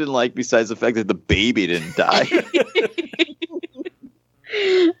else you didn't like besides the fact that the baby didn't die?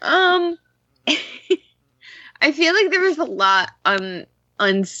 I feel like there was a lot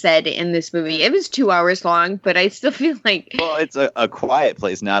unsaid in this movie. It was 2 hours long, but I still feel like... Well, it's a quiet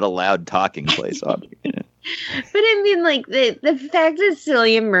place, not a loud talking place, Aubrey. But I mean, like, the fact that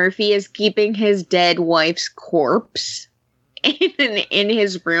Cillian Murphy is keeping his dead wife's corpse in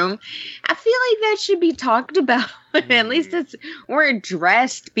his room, I feel like that should be talked about. At least or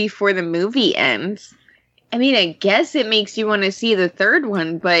addressed before the movie ends. I mean, I guess it makes you want to see the third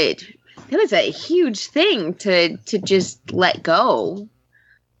one, but it was a huge thing to just let go.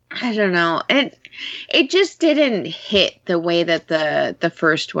 I don't know. It just didn't hit the way that the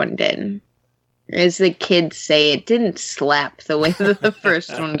first one did. As the kids say, it didn't slap the way that the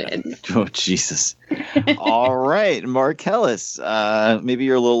first one did. Oh, Jesus. All right, Marcellus, maybe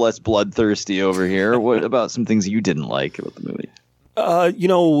you're a little less bloodthirsty over here. What about some things you didn't like about the movie?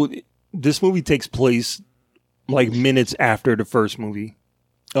 This movie takes place like minutes after the first movie.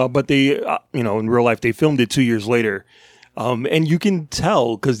 But they, in real life, they filmed it 2 years later. And you can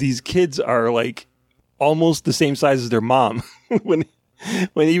tell because these kids are like almost the same size as their mom. when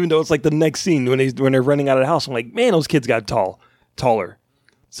even though it's like the next scene when they're running out of the house, I'm like, man, those kids got taller.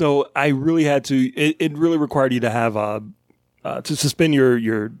 So I really had to. It really required you to have to suspend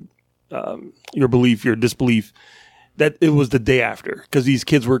your belief, your disbelief that it was the day after because these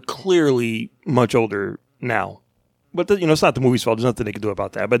kids were clearly much older now. But it's not the movie's fault. There's nothing they could do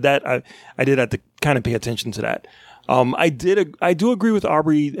about that. But that I did have to kind of pay attention to that. I do agree with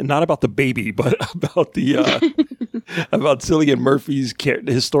Aubrey, not about the baby, but about the about Cillian Murphy's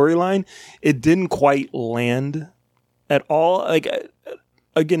his storyline. It didn't quite land at all. Like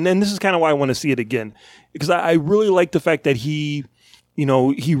again, and this is kind of why I want to see it again because I really like the fact that he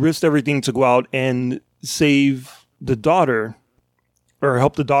risked everything to go out and save the daughter. Or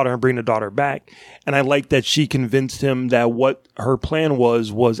help the daughter and bring the daughter back. And I like that she convinced him that what her plan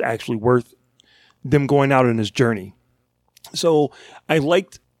was actually worth them going out on this journey. So I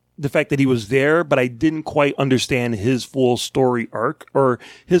liked the fact that he was there, but I didn't quite understand his full story arc, or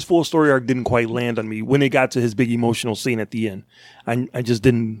his full story arc didn't quite land on me when it got to his big emotional scene at the end. I just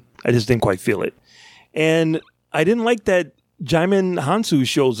didn't quite feel it. And I didn't like that Djimon Hounsou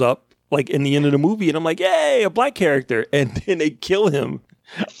shows up like in the end of the movie, and I'm like, yay, a black character, and then they kill him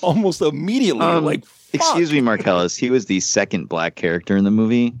almost immediately. Like, fuck. Excuse me, Marcellus. He was the second black character in the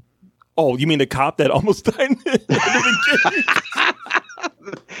movie. Oh, you mean the cop that almost died?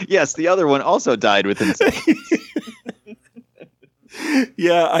 Yes, the other one also died within seconds.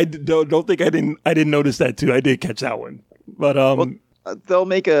 Yeah, I don't think I didn't notice that too. I did catch that one, but they'll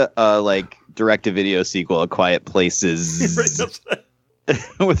make a like direct-to-video sequel of Quiet Places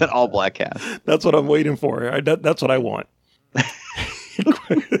with an all-black cast. That's what I'm waiting for. That's what I want.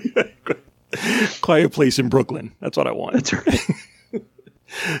 Quiet Place in Brooklyn. That's what I want. That's right.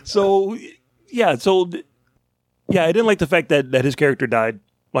 So I didn't like the fact that his character died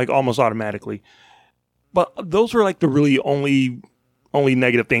like almost automatically. But those were like the really only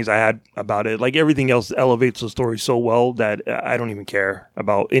negative things I had about it. Like everything else elevates the story so well that I don't even care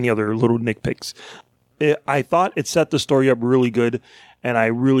about any other little nitpicks. I thought it set the story up really good, and I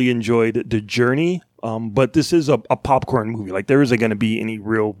really enjoyed the journey. But this is a popcorn movie. Like there isn't going to be any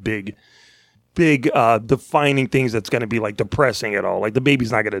real big defining things that's going to be like depressing at all. Like the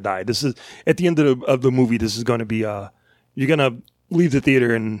baby's not going to die. This is at the end of the movie. This is going to be you're going to leave the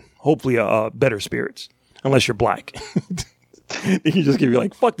theater in hopefully better spirits, unless you're black. You just give you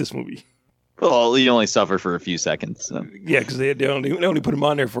like, fuck this movie. Well, you only suffer for a few seconds. So. Yeah, because they only put him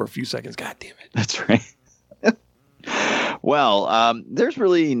on there for a few seconds. God damn it. That's right. Well, there's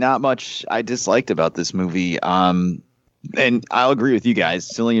really not much I disliked about this movie. And I'll agree with you guys.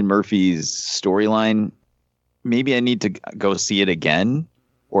 Cillian Murphy's storyline, maybe I need to go see it again.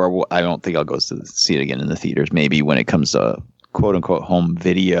 Or I don't think I'll go see it again in the theaters. Maybe when it comes to quote unquote home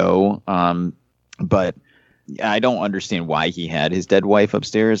video. But I don't understand why he had his dead wife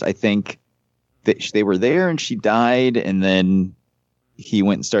upstairs. I think that they were there and she died, and then he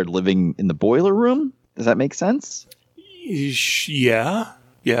went and started living in the boiler room. Does that make sense? Yeah.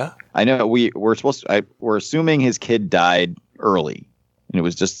 I know we're assuming his kid died early, and it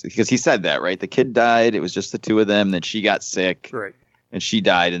was just because he said that, right? The kid died. It was just the two of them. Then she got sick, right? And she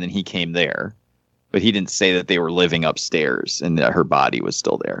died, and then he came there, but he didn't say that they were living upstairs and that her body was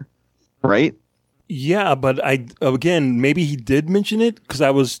still there, right? Yeah, but maybe he did mention it because I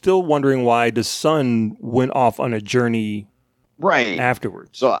was still wondering why the son went off on a journey right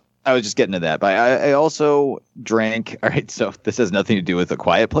afterwards. So I was just getting to that, but I also drank. All right, so this has nothing to do with A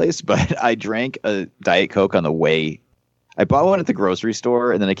Quiet Place, but I drank a Diet Coke on the way. I bought one at the grocery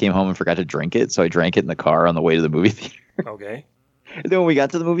store, and then I came home and forgot to drink it, so I drank it in the car on the way to the movie theater. Okay. And then when we got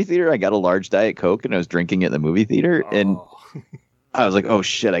to the movie theater, I got a large Diet Coke, and I was drinking it in the movie theater, and I was like, "Oh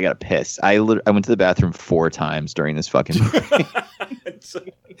shit, I gotta piss." I went to the bathroom 4 times during this fucking movie.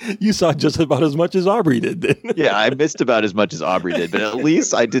 You saw just about as much as Aubrey did, then. Yeah, I missed about as much as Aubrey did, but at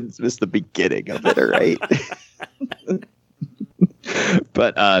least I didn't miss the beginning of it, all right?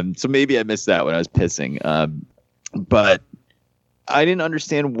 But so maybe I missed that when I was pissing. But I didn't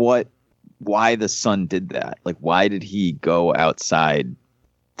understand why the son did that. Like, why did he go outside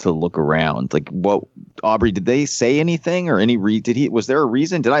to look around? Like, what, Aubrey, did they say anything or was there a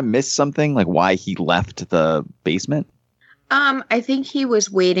reason? Did I miss something? Like why he left the basement? I think he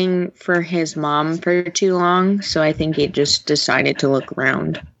was waiting for his mom for too long, so I think he just decided to look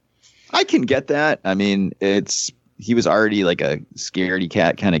around. I can get that. I mean, he was already like a scaredy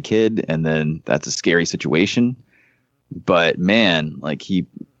cat kind of kid, and then that's a scary situation. But man, like he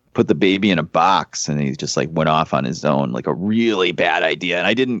put the baby in a box and he just like went off on his own, like a really bad idea. And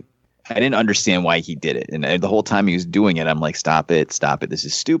I didn't understand why he did it. And the whole time he was doing it, I'm like, stop it. This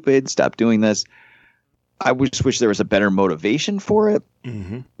is stupid. Stop doing this. I just wish there was a better motivation for it.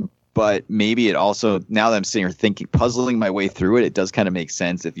 Mm-hmm. But maybe it also, now that I'm sitting here thinking, puzzling my way through it, it does kind of make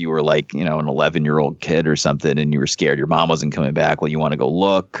sense if you were like, an 11-year-old kid or something and you were scared your mom wasn't coming back. Well, you want to go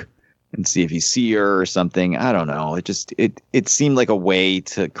look and see if you see her or something. I don't know. It seemed like a way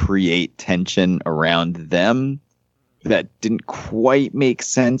to create tension around them that didn't quite make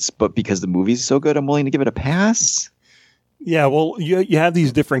sense. But because the movie's so good, I'm willing to give it a pass. Yeah, well, you have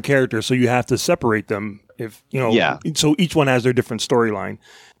these different characters, so you have to separate them. So each one has their different storyline.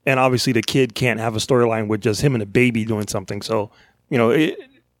 And obviously the kid can't have a storyline with just him and a baby doing something. So,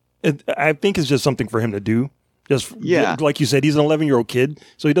 I think it's just something for him to do. Like you said, he's an 11-year-old kid,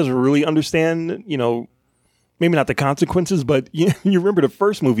 so he doesn't really understand, maybe not the consequences, but you remember the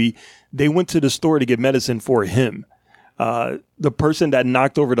first movie, they went to the store to get medicine for him. The person that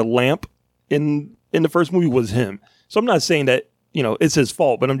knocked over the lamp in the first movie was him. So I'm not saying that, it's his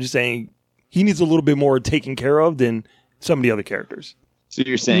fault, but I'm just saying he needs a little bit more taken care of than some of the other characters. So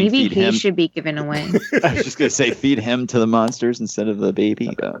you're saying maybe feed him? He should be given away. I was just going to say feed him to the monsters instead of the baby.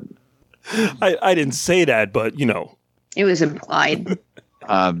 I didn't say that, but it was implied.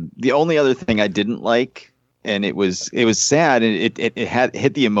 The only other thing I didn't like, and it was sad, and it had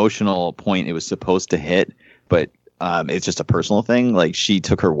hit the emotional point it was supposed to hit, but it's just a personal thing. Like, she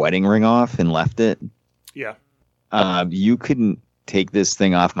took her wedding ring off and left it. Yeah. You couldn't take this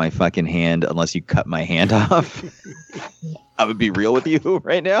thing off my fucking hand unless you cut my hand off. I would be real with you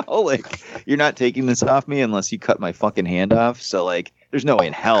right now. Like, you're not taking this off me unless you cut my fucking hand off. So, like, there's no way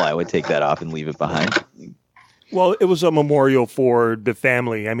in hell I would take that off and leave it behind. Well, it was a memorial for the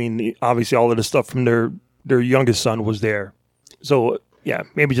family. I mean, obviously all of the stuff from their youngest son was there. So, yeah,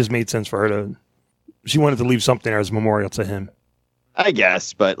 maybe it just made sense for her to... She wanted to leave something there as a memorial to him. I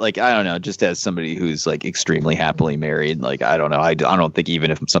guess, but, like, I don't know. Just as somebody who's, like, extremely happily married, like, I don't know. I don't think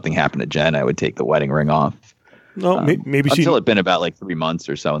even if something happened to Jen, I would take the wedding ring off. No, maybe she... Until it'd been about, like, 3 months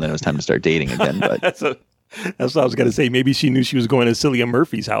or so, and then it was time to start dating again. But That's what I was going to say. Maybe she knew she was going to Cillian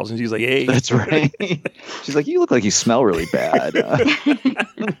Murphy's house, and she's like, hey. That's right. She's like, you look like you smell really bad.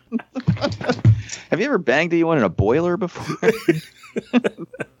 Have you ever banged anyone in a boiler before?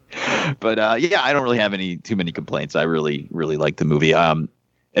 But yeah, I don't really have too many complaints. I really, really like the movie. And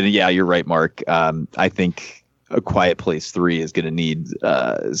yeah, you're right, Mark. I think A Quiet Place 3 is going to need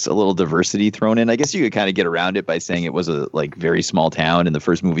a little diversity thrown in. I guess you could kind of get around it by saying it was a very small town, and the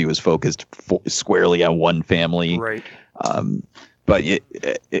first movie was focused squarely on one family. Right. But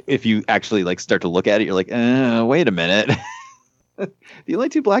if you actually like start to look at it, you're like, wait a minute. The only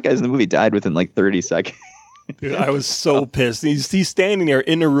 2 black guys in the movie died within like 30 seconds. Dude, I was so pissed. He's standing there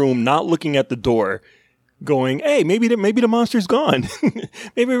in the room, not looking at the door, going, "Hey, maybe the monster's gone.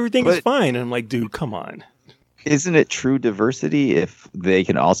 Maybe everything is fine." And I'm like, "Dude, come on." Isn't it true diversity if they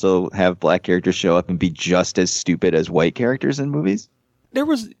can also have black characters show up and be just as stupid as white characters in movies?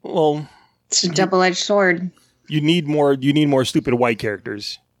 It's a double-edged sword. You need more stupid white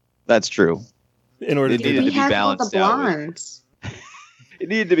characters. That's true. In order to be balanced out. It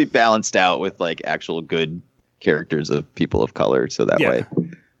needed to be balanced out with like actual good characters of people of color, so that way.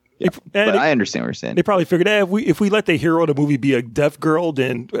 Yeah. But I understand what you're saying. They probably figured, if we let the hero of the movie be a deaf girl,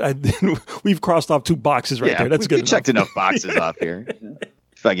 then we've crossed off 2 boxes right there. That's good. We checked enough boxes off here.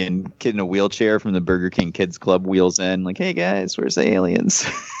 Fucking kid in a wheelchair from the Burger King Kids Club wheels in, like, "Hey guys, where's the aliens?"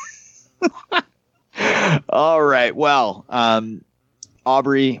 All right. Well,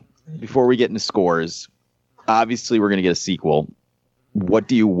 Aubrey, before we get into scores, obviously we're going to get a sequel. What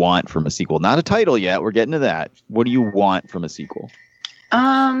do you want from a sequel? Not a title yet. We're getting to that. What do you want from a sequel?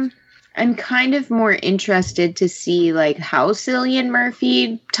 I'm kind of more interested to see like how Cillian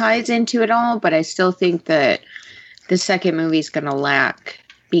Murphy ties into it all, but I still think that the second movie is going to lack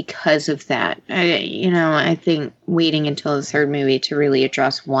because of that. I think waiting until the third movie to really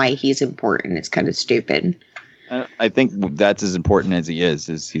address why he's important is kind of stupid. I think that's as important as he is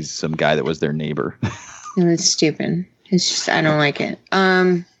he's some guy that was their neighbor. It's stupid. It's just, I don't like it.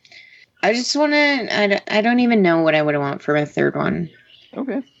 I just want to, I don't even know what I would want from a third one.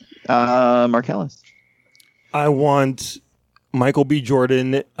 Okay. Marcellus. I want Michael B.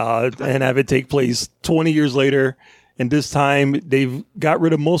 Jordan and have it take place 20 years later. And this time they've got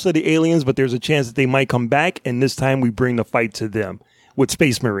rid of most of the aliens, but there's a chance that they might come back. And this time we bring the fight to them with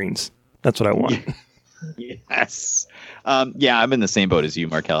Space Marines. That's what I want. Yes. Yeah, I'm in the same boat as you,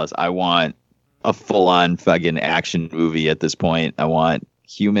 Marcellus. I want a full-on fucking action movie at this point. I want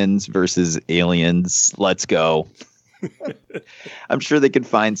humans versus aliens. Let's go. I'm sure they could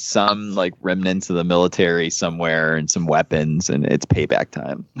find some like remnants of the military somewhere and some weapons, and it's payback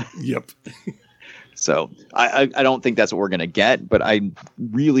time. Yep. So I don't think that's what we're going to get, but I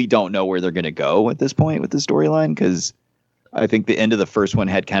really don't know where they're going to go at this point with the storyline, because I think the end of the first one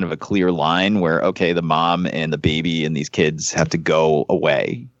had kind of a clear line where, okay, the mom and the baby and these kids have to go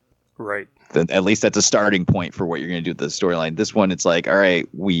away. Right. At least that's a starting point for what you're going to do with the storyline. This one, it's like, all right,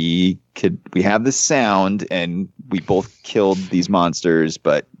 we have this sound and we both killed these monsters,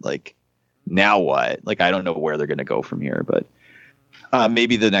 but like, now what? Like, I don't know where they're going to go from here, but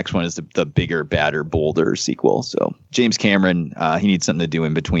maybe the next one is the bigger, badder, bolder sequel. So James Cameron, he needs something to do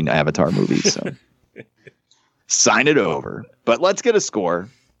in between Avatar movies. So sign it over. But let's get a score.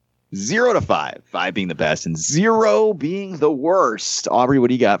 0 to 5, 5 being the best and 0 being the worst. Aubrey, what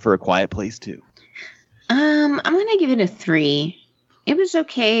do you got for A Quiet Place 2? I'm gonna give it a 3. It was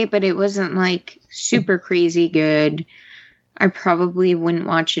okay, but it wasn't like super crazy good. I probably wouldn't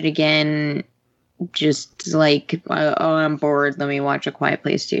watch it again. Just like, I'm bored, let me watch A Quiet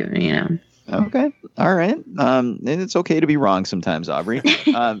Place 2, you know. Okay. All right. And it's okay to be wrong sometimes, Aubrey.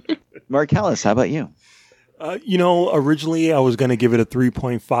 Marcellus, how about you? Originally I was going to give it a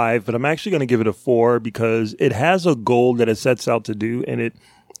 3.5, but I'm actually going to give it a 4 because it has a goal that it sets out to do, and it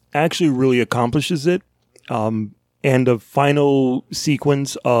actually really accomplishes it. and the final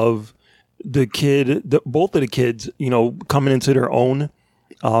sequence of both of the kids, coming into their own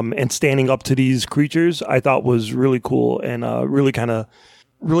and standing up to these creatures, I thought was really cool and really kind of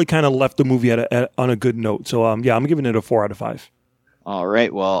left the movie on a good note. So I'm giving it a 4 out of 5. All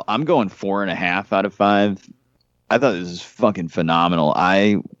right, well, I'm going 4.5 out of 5. I thought this was fucking phenomenal.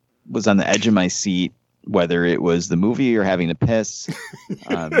 I was on the edge of my seat, whether it was the movie or having to piss.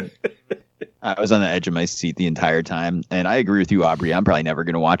 I was on the edge of my seat the entire time. And I agree with you, Aubrey. I'm probably never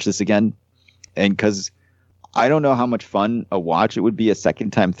going to watch this again. And because I don't know how much fun a watch it would be a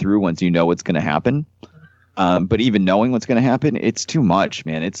second time through once you know what's going to happen. But even knowing what's going to happen, it's too much,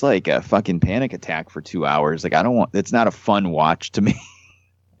 man. It's like a fucking panic attack for 2 hours. Like, it's not a fun watch to me.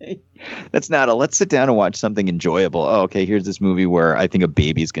 That's not let's sit down and watch something enjoyable. Oh, okay, here's this movie where I think a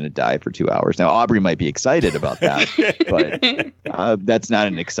baby's going to die for 2 hours. Now, Aubrey might be excited about that, but that's not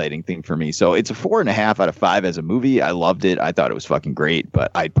an exciting thing for me. So it's a 4.5 out of 5 as a movie. I loved it. I thought it was fucking great,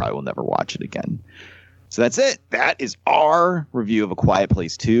 but I probably will never watch it again. So that's it. That is our review of A Quiet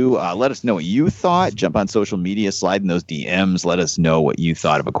Place 2. Let us know what you thought. Jump on social media, slide in those DMs. Let us know what you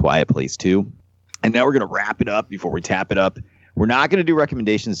thought of A Quiet Place 2. And now we're going to wrap it up before we tap it up. We're not going to do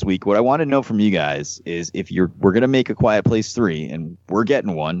recommendations this week. What I want to know from you guys is if we're going to make A Quiet Place 3, and we're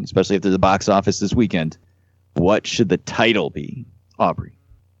getting one, especially if there's a box office this weekend, what should the title be? Aubrey.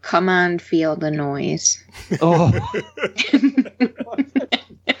 Come on, feel the noise. Oh.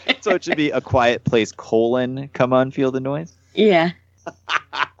 So it should be A Quiet Place : Come on, feel the noise? Yeah.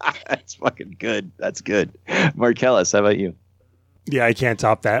 That's fucking good. That's good. Marcellus, how about you? Yeah, I can't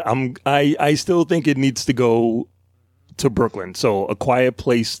top that. I still think it needs to go to Brooklyn. So A Quiet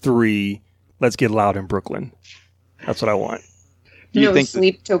Place 3, Let's Get Loud in Brooklyn. That's what I want.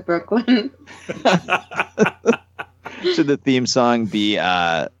 Sleep till Brooklyn. Should the theme song be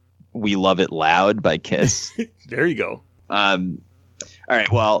We Love It Loud by Kiss? There you go. All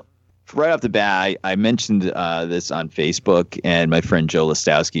right, well, right off the bat, I mentioned this on Facebook, and my friend Joe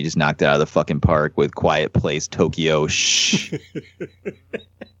Listowski just knocked it out of the fucking park with Quiet Place Tokyo. Shh.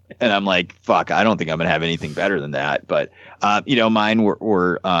 And I'm like, fuck, I don't think I'm going to have anything better than that. But, mine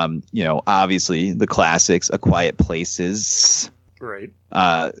were obviously the classics, A Quiet Places. Right.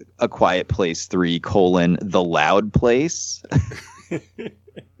 A Quiet Place 3, The Loud Place.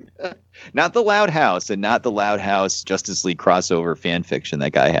 Not The Loud House, and not the Loud House Justice League crossover fan fiction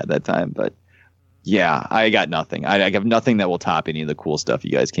that guy had that time. But yeah, I got nothing. I have nothing that will top any of the cool stuff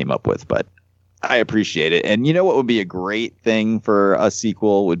you guys came up with, but I appreciate it. And you know what would be a great thing for a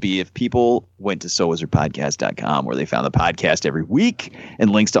sequel would be if people went to SoWizardPodcast.com, where they found the podcast every week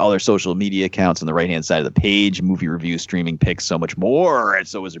and links to all their social media accounts on the right-hand side of the page, movie reviews, streaming picks, so much more at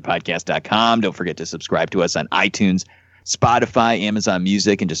SoWizardPodcast.com. Don't forget to subscribe to us on iTunes, Spotify, Amazon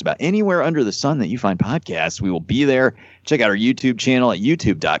Music, and just about anywhere under the sun that you find podcasts. We will be there. Check out our YouTube channel at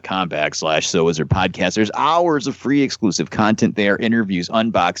youtube.com/SoWizardPodcast. There's hours of free exclusive content there, interviews,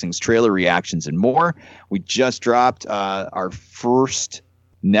 unboxings, trailer reactions, and more. We just dropped our first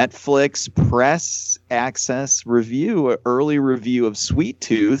Netflix press access review, early review of Sweet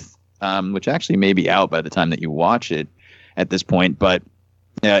Tooth, which actually may be out by the time that you watch it at this point. But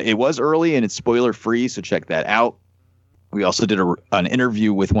it was early and it's spoiler free, so check that out. We also did an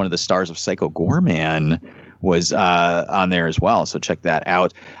interview with one of the stars of Psycho Goreman was on there as well. So check that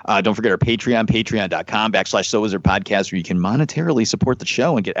out. Don't forget our Patreon, patreon.com/SoWizardPodcast, where you can monetarily support the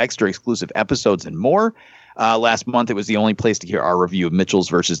show and get extra exclusive episodes and more. Last month, it was the only place to hear our review of Mitchell's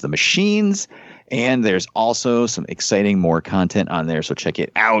versus the Machines. And there's also some exciting more content on there. So check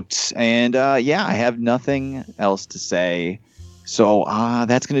it out. And I have nothing else to say. So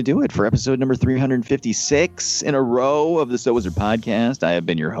that's going to do it for episode number 356 in a row of the So Wizard Podcast. I have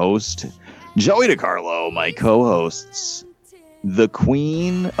been your host, Joey DiCarlo. My co-hosts, the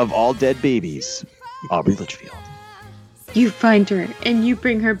queen of all dead babies, Aubrey Litchfield. You find her and you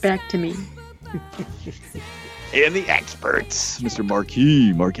bring her back to me. And the experts, Mr.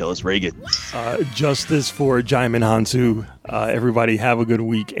 Marcellus Reagan. Justice for Jaimin Hansu. Everybody have a good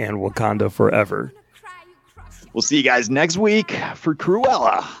week and Wakanda forever. We'll see you guys next week for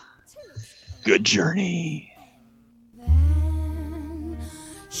Cruella. Good journey.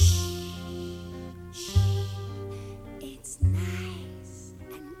 It's nice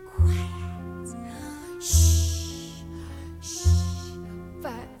and quiet. Shh, shh,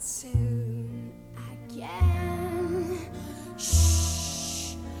 but soon again.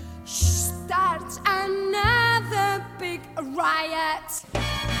 Shh, shh, starts another big riot.